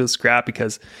almost got into a scrap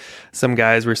because some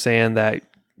guys were saying that,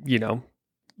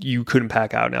 you couldn't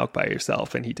pack out an elk by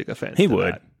yourself, and he took offense. He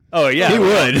would. That. Oh yeah, he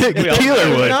would.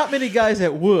 Keeler would. Not many guys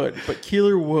that would, but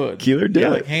Keeler would. Keeler did.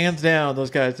 Like hands down, those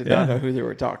guys did not know who they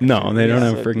were talking to. No, they don't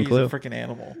have a freaking clue. He's a freaking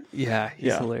animal. Yeah,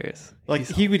 he's hilarious. Like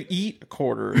he would eat a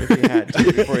quarter if he had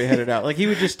to before he headed out. Like he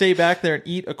would just stay back there and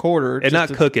eat a quarter and not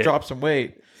cook it, drop some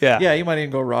weight. Yeah, he might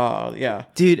even go raw. Yeah,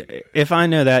 dude. If I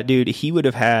know that dude, he would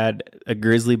have had a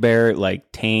grizzly bear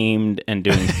like tamed and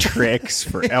doing tricks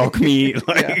for elk meat.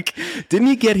 Like, didn't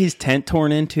he get his tent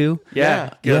torn into? Yeah.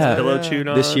 Pillow chewed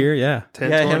on this year. Yeah,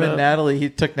 him and Natalie.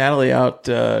 He took Natalie out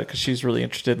because she's really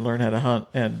interested in learning how to hunt.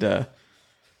 And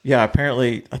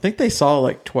apparently, I think they saw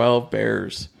like 12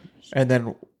 bears, and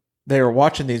then they were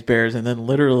watching these bears, and then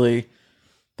literally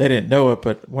they didn't know it,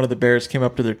 but one of the bears came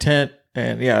up to their tent.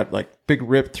 And like big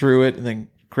rip through it and then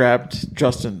grabbed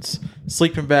Justin's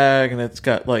sleeping bag and it's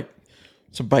got like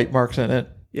some bite marks in it.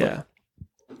 Yeah.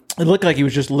 It looked like he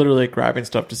was just literally grabbing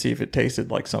stuff to see if it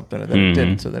tasted like something and then it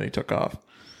didn't. So then he took off.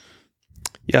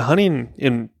 Yeah, hunting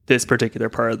in this particular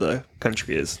part of the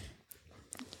country is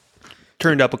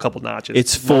turned up a couple notches.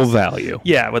 It's full value.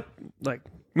 Yeah, with like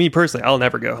me personally, I'll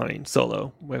never go hunting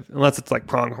solo unless it's like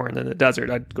pronghorn in the desert.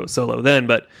 I'd go solo then,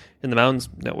 but in the mountains,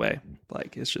 no way.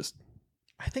 Like it's just.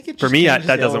 I think it for just me changes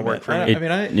that the doesn't element. work for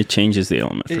me. It changes the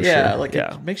element for yeah, sure. like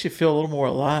Yeah. it makes you feel a little more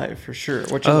alive for sure.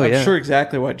 Which is, Oh, I'm yeah. sure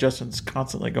exactly why Justin's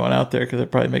constantly going out there, because it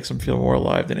probably makes him feel more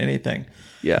alive than anything.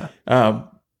 Yeah.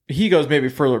 He goes maybe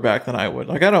further back than I would.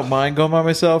 Like I don't mind going by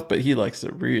myself, but he likes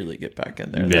to really get back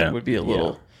in there. Yeah. That would be a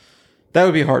little. That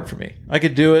would be hard for me. I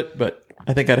could do it, but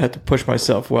I think I'd have to push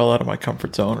myself well out of my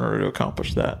comfort zone in order to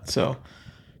accomplish that. So,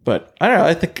 but I don't know.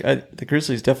 I think the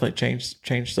Grizzlies definitely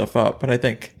changed stuff up, but I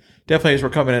think definitely as we're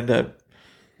coming into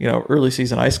early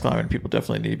season ice climbing, people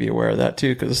definitely need to be aware of that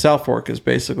too, because the South Fork is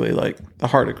basically like the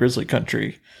heart of grizzly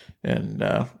country, and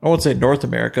I won't say North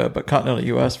America, but continental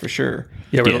U.S. for sure.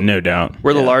 Yeah, No doubt.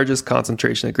 We're the largest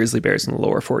concentration of grizzly bears in the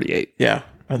lower 48. Yeah,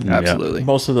 and Absolutely.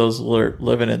 most of those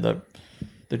living in the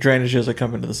drainages that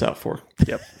come into the South Fork.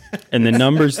 Yep. And the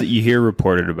numbers that you hear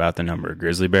reported about the number of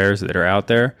grizzly bears that are out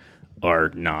there are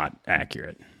not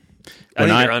accurate. I think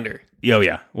they're under. Oh,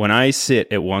 yeah. When I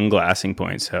sit at one glassing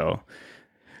point, so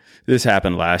this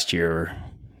happened last year,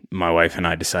 my wife and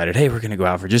I decided, hey, we're going to go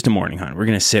out for just a morning hunt. We're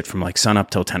going to sit from like sun up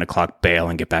till 10 o'clock, bail,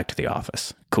 and get back to the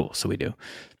office. Cool. So we do.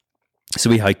 So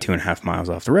we hike 2.5 miles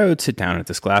off the road, sit down at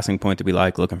this glassing point that we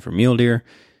like, looking for mule deer.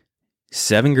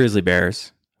 7 grizzly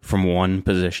bears from one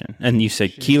position. And you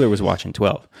said Keeler was watching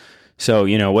 12.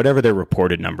 So, whatever their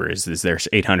reported number is there's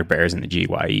 800 bears in the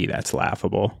GYE. That's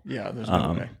laughable. Yeah, there's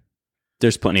no way.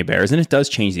 There's plenty of bears, and it does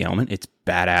change the element. It's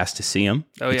badass to see them.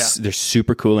 Oh, yeah. They're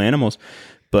super cool animals,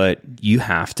 but you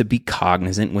have to be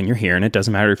cognizant when you're here, and it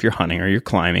doesn't matter if you're hunting or you're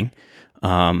climbing.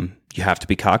 You have to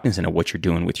be cognizant of what you're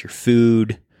doing with your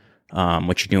food,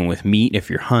 what you're doing with meat if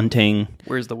you're hunting.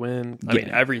 Where's the wind? I mean,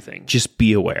 everything. Just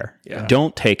be aware. Yeah.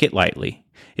 Don't take it lightly.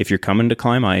 If you're coming to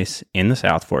climb ice in the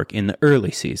South Fork in the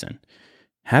early season,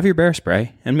 have your bear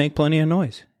spray and make plenty of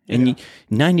noise. And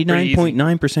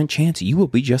 99.9% chance you will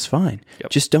be just fine. Yep.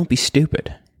 Just don't be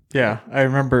stupid. Yeah, I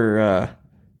remember.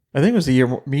 I think it was the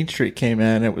year Mean Streak came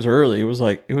in. It was early. It was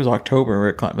October. We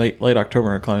were late October.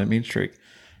 We were climbing Mean Streak,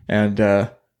 and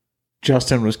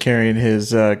Justin was carrying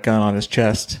his gun on his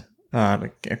chest.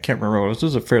 I can't remember what it was. It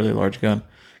was a fairly large gun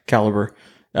caliber,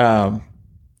 and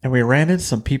we ran into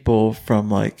some people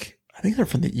from I think they're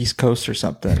from the East Coast or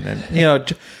something.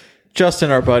 And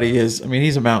Justin, our buddy, he's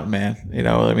a mountain man.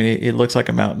 He looks like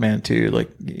a mountain man too. Like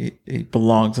he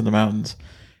belongs in the mountains.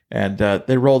 And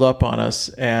they rolled up on us,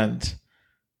 and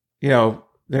they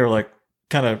were like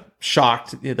kind of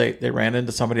shocked. They ran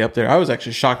into somebody up there. I was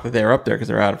actually shocked that they were up there because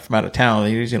they're from out of town.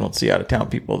 They usually don't see out of town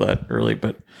people that early.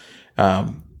 But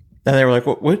and they were like,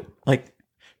 "What? Like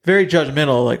very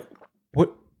judgmental. Like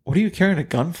what are you carrying a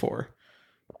gun for?"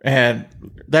 And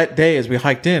that day, as we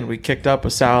hiked in, we kicked up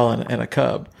a sow and a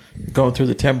cub, going through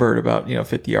the timber at about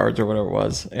 50 yards or whatever it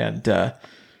was, and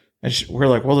we're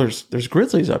like, well, there's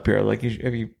grizzlies up here. Like,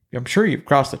 I'm sure you've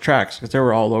crossed the tracks, because they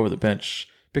were all over the bench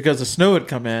because the snow had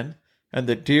come in, and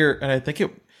the deer, and I think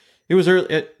it was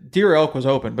early. Deer elk was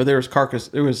open, but there was carcass.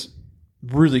 It was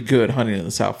really good hunting in the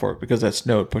South Fork because that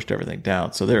snow had pushed everything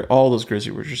down. So all those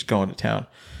grizzlies were just going to town,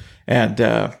 and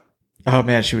oh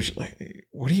man, she was like,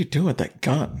 "What are you doing with that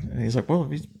gun?" And he's like, "Well,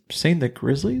 have you seen the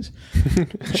grizzlies?"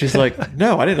 She's like,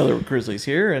 "No, I didn't know there were grizzlies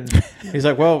here." And he's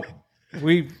like, "Well,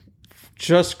 we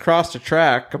just crossed a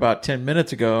track about 10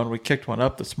 minutes ago, and we kicked one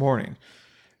up this morning."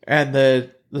 And as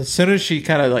soon as she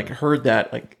kind of heard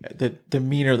that, the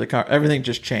demeanor of everything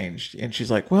just changed. And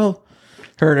she's like, "Well,"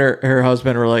 her and her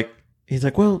husband were like, he's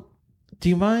like, "Well, do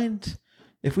you mind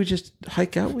if we just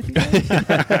hike out with you guys?"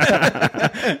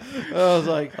 I was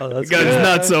like, "Oh, that's good. It's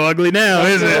not so ugly now,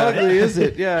 is it? Ugly, is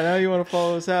it? Yeah, now you want to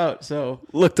follow us out." So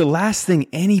look, the last thing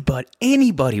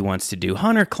anybody wants to do,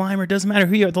 hunter, climber, doesn't matter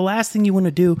who you are, the last thing you want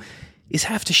to do is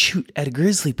have to shoot at a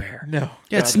grizzly bear. No,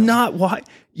 it's not why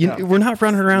we're not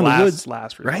running around the woods,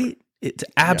 last resort. right? It's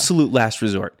absolute last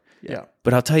resort. Yeah.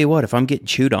 But I'll tell you what, if I'm getting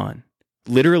chewed on,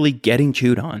 literally getting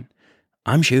chewed on,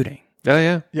 I'm shooting. Oh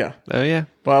yeah. Yeah. Oh yeah.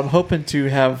 Well, I'm hoping to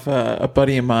have a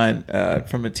buddy of mine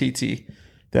from a TT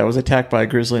that was attacked by a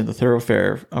grizzly in the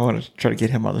thoroughfare. I want to try to get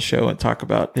him on the show and talk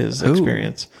about his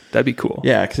experience. That'd be cool.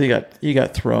 Yeah, because he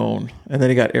got thrown, and then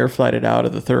he got air flighted out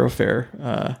of the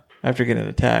thoroughfare after getting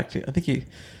attacked. I think he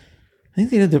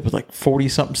ended up with 40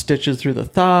 something stitches through the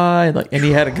thigh, and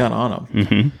he had a gun on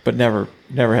him, but never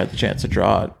had the chance to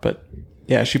draw it. But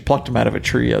yeah, she plucked him out of a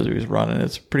tree as he was running.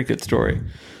 It's a pretty good story.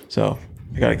 So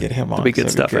I got to get him on. That'd be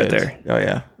good stuff right there. Oh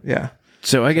yeah, yeah.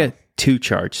 So I got 2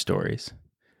 charge stories.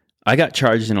 I got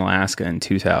charged in Alaska in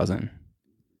 2000,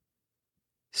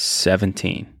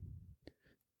 17.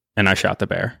 And I shot the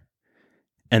bear.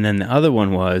 And then the other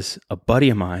one was a buddy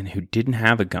of mine who didn't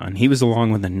have a gun. He was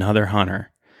along with another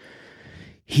hunter.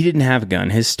 He didn't have a gun.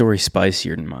 His story's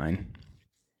spicier than mine.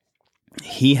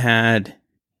 He had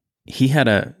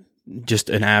just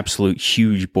an absolute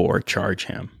huge boar charge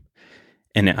him.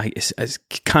 And it's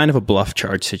kind of a bluff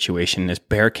charge situation. This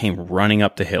bear came running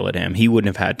up the hill at him. He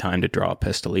wouldn't have had time to draw a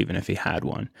pistol even if he had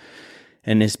one.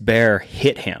 And this bear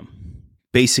hit him.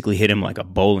 Basically hit him like a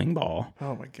bowling ball.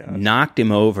 Oh my gosh. Knocked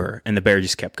him over, and the bear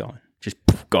just kept going. Just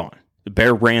gone. The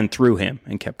bear ran through him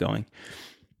and kept going.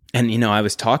 And, I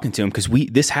was talking to him because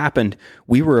this happened.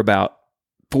 We were about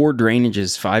 5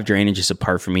 drainages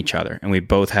apart from each other. And we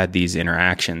both had these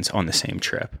interactions on the same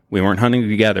trip. We weren't hunting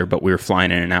together, but we were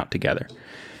flying in and out together.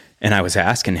 And I was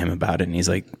asking him about it. And he's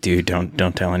like, dude,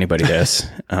 don't tell anybody this.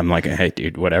 I'm like, hey,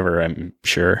 dude, whatever. I'm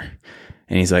sure.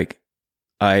 And he's like,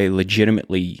 I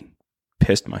legitimately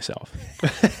pissed myself.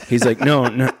 He's like, no.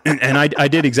 And I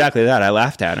did exactly that. I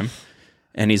laughed at him.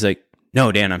 And he's like,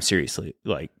 no, Dan, I'm seriously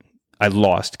like, I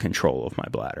lost control of my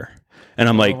bladder. And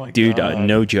I'm like, dude,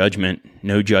 no judgment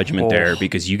there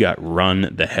because you got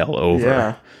run the hell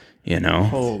over. Yeah.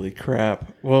 Holy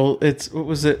crap. Well, what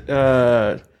was it?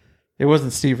 It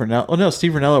wasn't Steve Ranella. Oh no,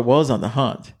 Steve Ranella was on the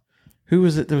hunt. Who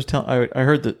was it that was telling? I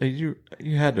heard that you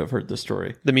had to have heard the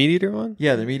story. The meat eater one?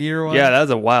 Yeah, the meat eater one. Yeah, that was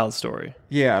a wild story.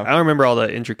 Yeah, I don't remember all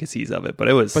the intricacies of it, but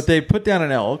it was. But they put down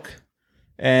an elk,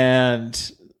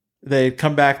 and they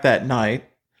come back that night,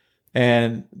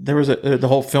 and there was the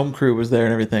whole film crew was there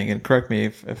and everything. And correct me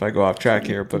if I go off track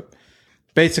here, but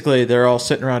basically they're all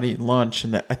sitting around eating lunch,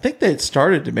 and I think they had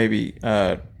started to maybe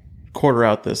quarter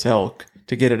out this elk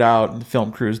to get it out, and the film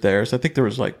crew's there. So I think there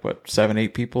was 7,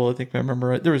 8 people. I think I remember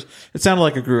right. It sounded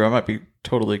like a crew. I might be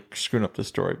totally screwing up this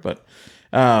story, but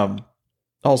all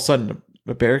of a sudden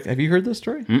a bear. Have you heard this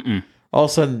story? Mm-mm. All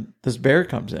of a sudden this bear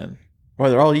comes in while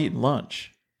they're all eating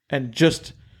lunch, and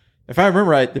just if I remember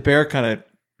right, the bear kind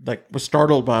of was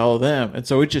startled by all of them, and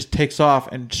so it just takes off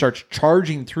and starts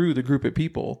charging through the group of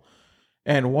people,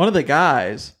 and one of the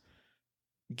guys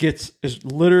is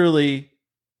literally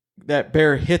that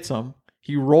bear hits him.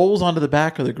 He rolls onto the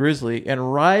back of the grizzly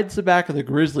and rides the back of the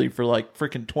grizzly for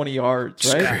freaking 20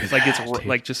 yards, right?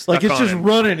 It's just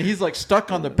running. He's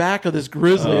stuck on the back of this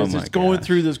grizzly as it's going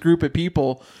through this group of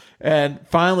people, and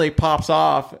finally pops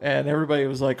off, and everybody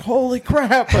was like, "Holy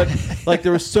crap!" But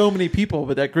there were so many people,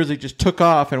 but that grizzly just took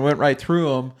off and went right through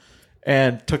them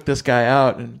and took this guy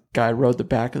out, and guy rode the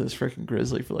back of this freaking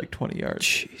grizzly for 20 yards.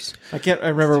 Jeez. I can't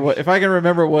remember if I can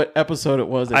remember what episode it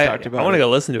was they talked about. I want to go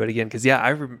listen to it again because he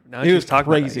was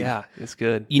talking crazy. Yeah, it's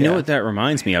good. You know what that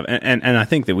reminds me of, and I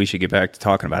think that we should get back to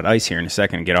talking about ice here in a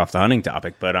second and get off the hunting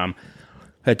topic. But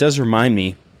that does remind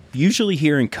me. Usually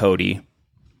here in Cody,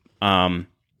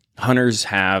 hunters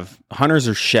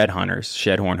or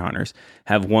shed-horn hunters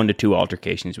have 1 to 2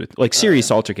 altercations with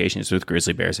serious altercations with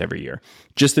grizzly bears every year.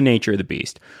 Just the nature of the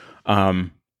beast.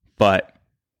 But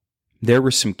there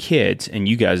were some kids, and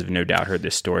you guys have no doubt heard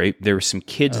this story. There were some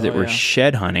kids that were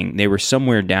shed hunting. They were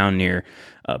somewhere down near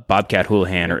Bobcat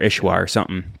Houlihan or Ishwa or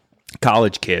something.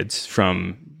 College kids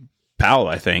from Powell,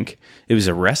 I think. It was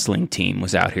a wrestling team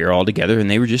was out here all together, and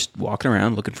they were just walking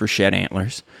around looking for shed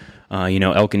antlers.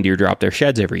 Elk and deer drop their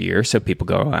sheds every year, so people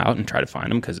go out and try to find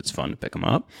them because it's fun to pick them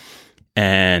up.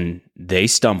 And they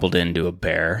stumbled into a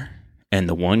bear, and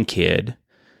the one kid,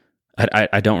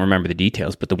 I don't remember the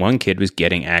details, but the one kid was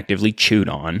getting actively chewed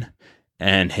on,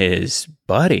 and his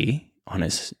buddy on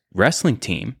his wrestling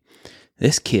team,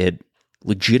 this kid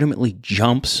legitimately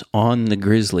jumps on the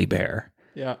grizzly bear.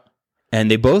 Yeah. And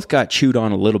they both got chewed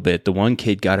on a little bit. The one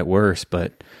kid got it worse,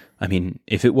 but I mean,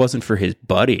 if it wasn't for his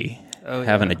buddy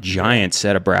having a giant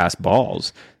set of brass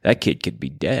balls, that kid could be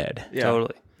dead. Yeah.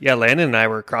 Totally. Yeah, Landon and I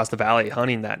were across the valley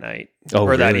hunting that night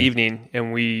that evening,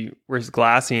 and we were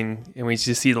glassing, and we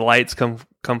just see the lights come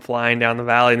flying down the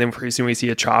valley, and then pretty soon we see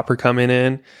a chopper coming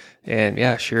in, and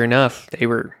yeah, sure enough, they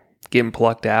were getting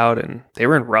plucked out, and they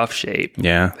were in rough shape.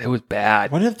 Yeah, it was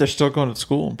bad. What if they're still going to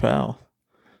school in Powell?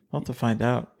 I'll have to find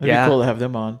out. It'd be cool to have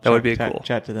them on. That would be cool.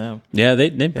 Chat to them. Yeah,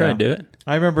 they'd probably do it.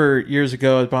 I remember years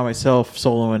ago, I was by myself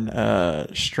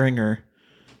soloing Stringer.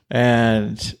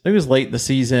 And it was late in the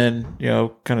season,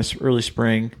 kind of early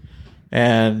spring.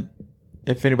 And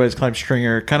if anybody's climbed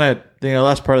Stringer, kind of,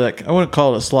 last part of that, I wouldn't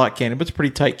call it a slot canyon, but it's a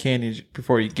pretty tight canyon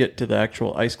before you get to the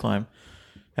actual ice climb.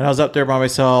 And I was up there by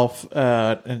myself,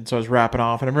 and so I was wrapping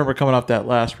off. And I remember coming off that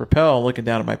last rappel, looking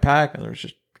down at my pack, and there was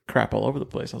just crap all over the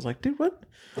place. I was like, dude, what?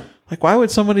 Why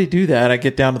would somebody do that? I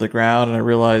get down to the ground, and I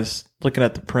realize, looking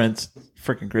at the prints,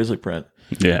 freaking grizzly print.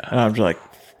 Yeah. And I'm just like,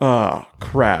 oh,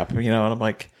 crap. And I'm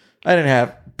like, I didn't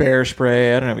have bear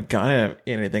spray. I didn't have a gun. I didn't have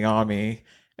anything on me.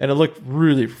 And it looked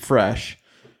really fresh.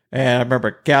 And I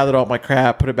remember I gathered all my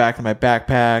crap, put it back in my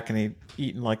backpack, and he'd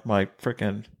eaten like my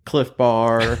freaking Cliff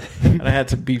Bar. And I had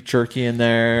some beef jerky in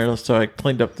there. So I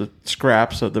cleaned up the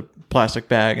scraps of the plastic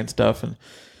bag and stuff and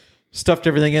stuffed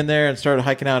everything in there and started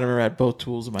hiking out. I remember I had both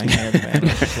tools in my hands, man. I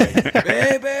was like,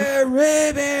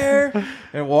 Ray Bear.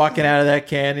 And walking out of that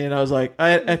canyon, I was like,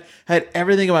 I had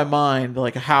everything in my mind,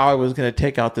 like how I was going to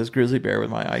take out this grizzly bear with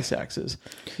my ice axes,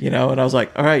 and I was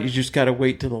like, all right, you just got to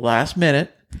wait till the last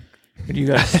minute. And you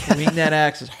got to swing that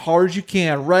axe as hard as you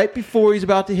can right before he's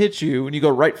about to hit you, and you go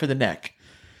right for the neck,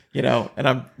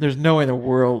 and there's no way in the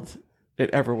world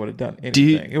it ever would have done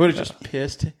anything. It would have just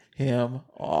pissed him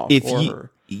off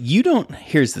You don't,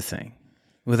 here's the thing.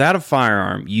 Without a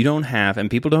firearm, you don't have, and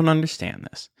people don't understand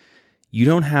this, you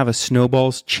don't have a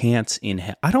snowball's chance in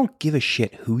hell. I don't give a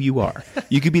shit who you are.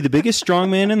 You could be the biggest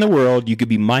strongman in the world. You could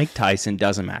be Mike Tyson.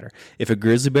 Doesn't matter. If a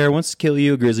grizzly bear wants to kill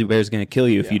you, a grizzly bear is going to kill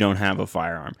you if you don't have a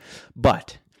firearm.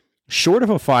 But short of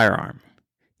a firearm,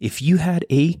 if you had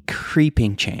a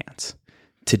creeping chance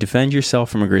to defend yourself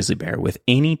from a grizzly bear with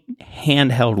any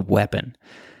handheld weapon,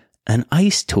 an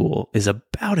ice tool is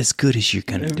about as good as you're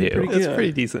going to do. It's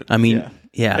pretty decent. I mean,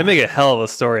 yeah. It'd make a hell of a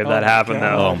story if that happened,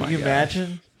 God. though. Oh, my Can you gosh.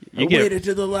 imagine? You waited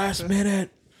to the last minute.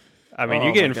 I mean,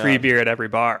 you're getting free beer at every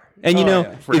bar.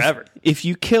 And forever. If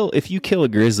you kill a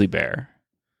grizzly bear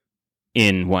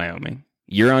in Wyoming,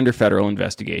 you're under federal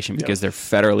investigation because they're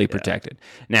federally protected.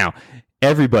 Now,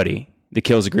 everybody that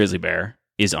kills a grizzly bear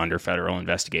is under federal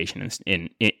investigation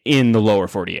in the lower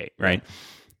 48, right?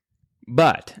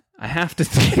 But I have to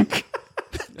think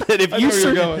that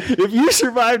if you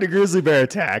survived a grizzly bear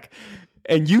attack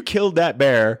and you killed that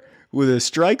bear with a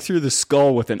strike through the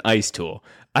skull with an ice tool,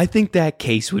 I think that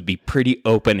case would be pretty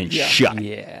open and shut.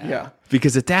 Yeah.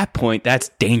 Because at that point, that's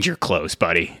danger close,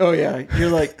 buddy. Oh, yeah. You're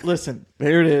like, listen,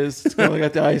 there it is. It's only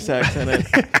got the ice axe in it.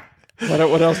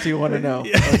 What else do you want to know?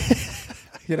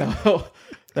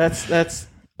 That's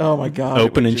oh, my God.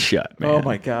 Open and shut, man. Oh,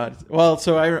 my God. Well,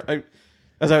 so I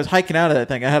as I was hiking out of that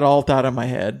thing, I had all thought in my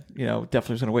head,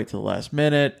 definitely was going to wait till the last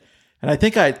minute. And I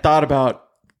think I thought about,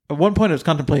 at one point I was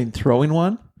contemplating throwing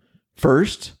one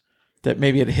first, that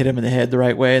maybe it hit him in the head the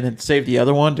right way, and then save the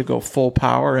other one to go full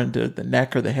power into the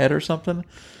neck or the head or something.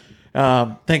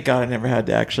 Thank God I never had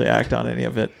to actually act on any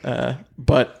of it.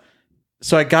 But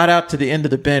so I got out to the end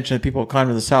of the bench, and people climbed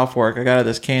to the South Fork. I got out of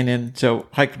this canyon, so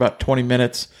hiked about 20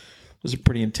 minutes. It was a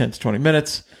pretty intense 20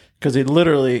 minutes because they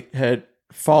literally had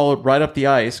followed right up the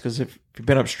ice, because if you've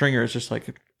been up Stringer, it's just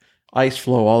like ice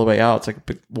flow all the way out. It's like a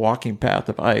big walking path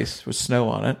of ice with snow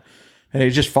on it. And he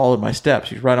just followed my steps.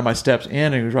 He was right on my steps in,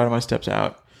 and he was right on my steps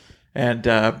out. And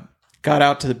got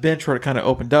out to the bench where it kind of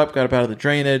opened up, got up out of the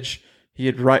drainage. He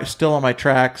had still on my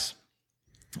tracks.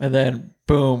 And then,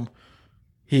 boom,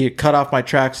 he had cut off my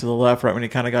tracks to the left right when he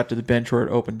kind of got to the bench where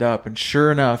it opened up. And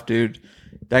sure enough, dude,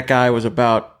 that guy was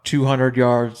about 200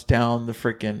 yards down the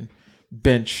freaking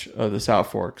bench of the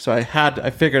South Fork. So I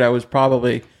figured I was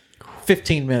probably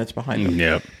 15 minutes behind him.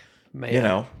 Yep.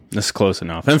 Man. That's close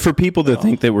enough. And for people that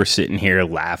think that we're sitting here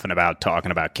laughing about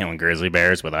talking about killing grizzly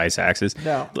bears with ice axes,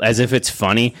 as if it's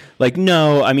funny, like,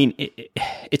 no, I mean,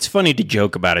 it's funny to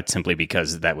joke about it simply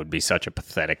because that would be such a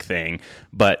pathetic thing.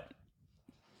 But,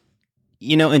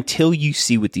 until you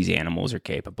see what these animals are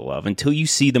capable of, until you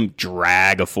see them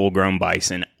drag a full-grown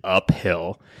bison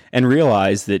uphill and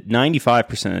realize that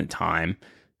 95% of the time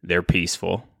they're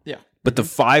peaceful. Yeah. But the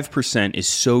 5% is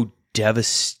so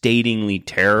devastatingly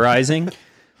terrorizing.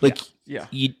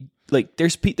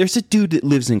 There's a dude that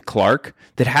lives in Clark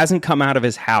that hasn't come out of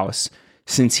his house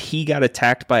since he got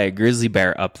attacked by a grizzly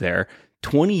bear up there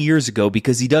 20 years ago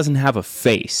because he doesn't have a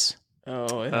face.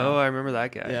 Oh, I remember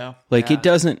that guy. Yeah. It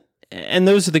doesn't, and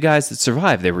those are the guys that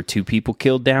survived. There were 2 people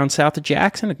killed down south of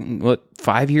Jackson,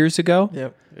 5 years ago?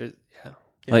 Yep.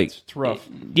 It's rough.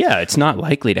 It's not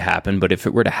likely to happen, but if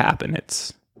it were to happen,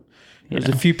 it's... There's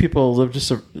a few people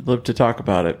live to talk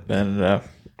about it, and I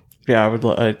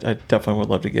definitely would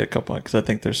love to get a couple, because I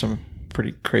think there's some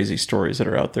pretty crazy stories that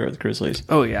are out there with grizzlies.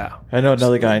 Oh yeah, I know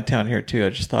another guy in town here too. I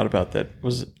just thought about that.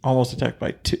 Was almost attacked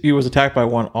by 2. He was attacked by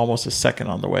one almost a second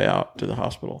on the way out to the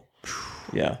hospital.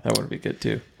 Yeah, that would be good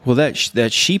too. Well,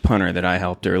 that sheep hunter that I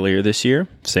helped earlier this year,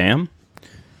 Sam.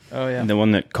 Oh yeah, the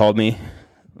one that called me,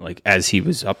 as he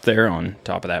was up there on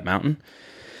top of that mountain.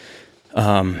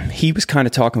 He was kind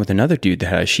of talking with another dude that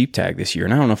had a sheep tag this year,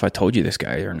 and I don't know if I told you this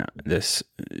guy or not.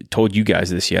 Told you guys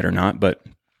this yet or not, but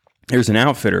there's an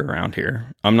outfitter around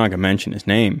here. I'm not gonna mention his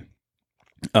name,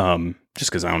 just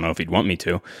because I don't know if he'd want me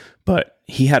to. But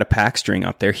he had a pack string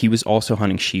up there. He was also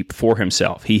hunting sheep for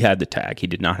himself. He had the tag. He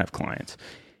did not have clients.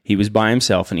 He was by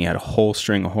himself and he had a whole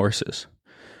string of horses.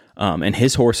 And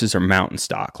his horses are mountain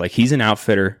stock. Like, he's an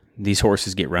outfitter. These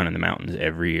horses get run in the mountains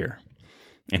every year.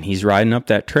 And he's riding up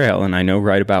that trail, and I know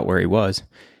right about where he was.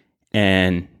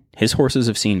 And his horses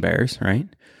have seen bears, right?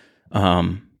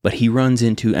 But he runs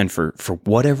into, and for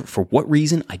what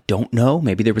reason, I don't know.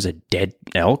 Maybe there was a dead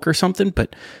elk or something,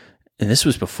 and this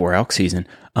was before elk season.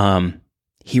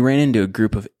 He ran into a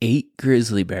group of 8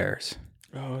 grizzly bears.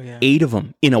 Oh, yeah. 8 of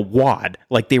them in a wad,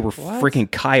 like they were freaking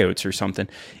coyotes or something.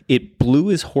 It blew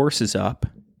his horses up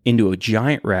into a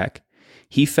giant wreck.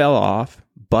 He fell off,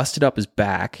 busted up his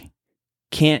back,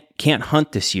 can't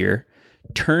hunt this year,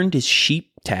 turned his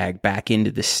sheep tag back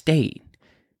into the state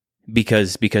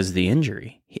because of the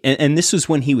injury. And this was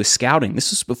when he was scouting.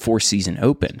 This was before season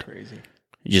opened. Crazy.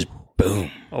 Just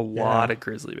boom. A wad of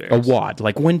grizzly bears. A wad.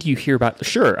 Like, when do you hear about,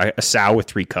 sure, a sow with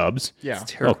 3 cubs. Yeah.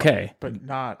 Okay. But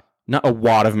not a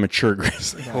wad of mature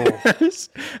grizzly bears.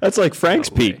 That's like Frank's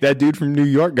Peak. That dude from New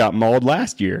York got mauled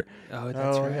last year. Oh,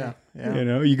 that's right. Yeah. You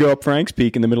know, you go up Frank's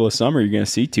Peak in the middle of summer, you're going to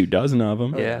see 24 of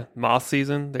them. Yeah. Moth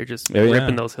season, they're just yeah.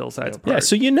 ripping those hillsides apart. Yeah,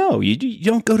 so you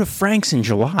don't go to Frank's in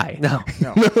July. No.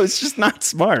 No, it's just not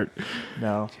smart.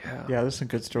 No. Yeah, there's some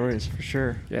good stories for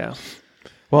sure. Yeah.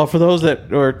 Well, for those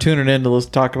that are tuning in to let's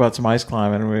talk about some ice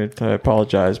climbing, I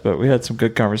apologize, but we had some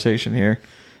good conversation here.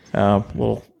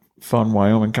 Little fun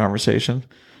Wyoming conversation.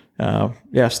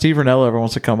 If Steve Ranella ever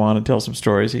wants to come on and tell some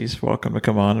stories, he's welcome to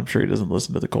come on. I'm sure he doesn't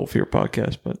listen to the Cold Fear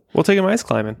podcast, but We'll take him ice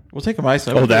climbing. we'll take him ice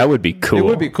climbing. Oh, that would be cool. It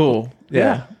would be cool.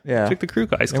 Yeah. Take the crew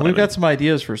ice And climbing. we've got some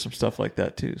ideas for some stuff like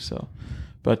that too. So,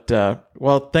 but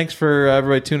thanks for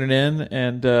everybody tuning in,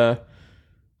 and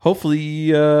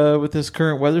hopefully with this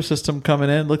current weather system coming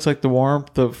in, looks like the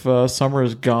warmth of summer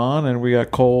is gone, and we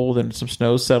got cold and some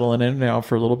snow settling in now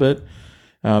for a little bit.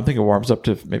 I think it warms up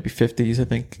to maybe 50s. I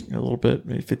think a little bit,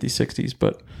 maybe 50s, 60s,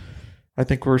 but I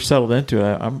think we're settled into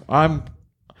it.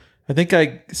 I think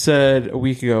I said a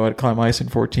week ago I'd climb ice in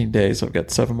 14 days. I've got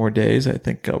 7 more days. I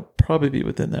think I'll probably be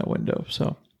within that window.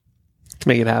 So Let's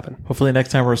make it happen. hopefully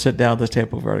next time we're sitting down at this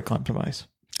table, we've already climbed some ice.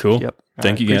 Cool. Yep.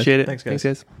 Thank you, guys. Appreciate it. Thanks, guys.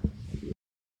 Thanks, guys.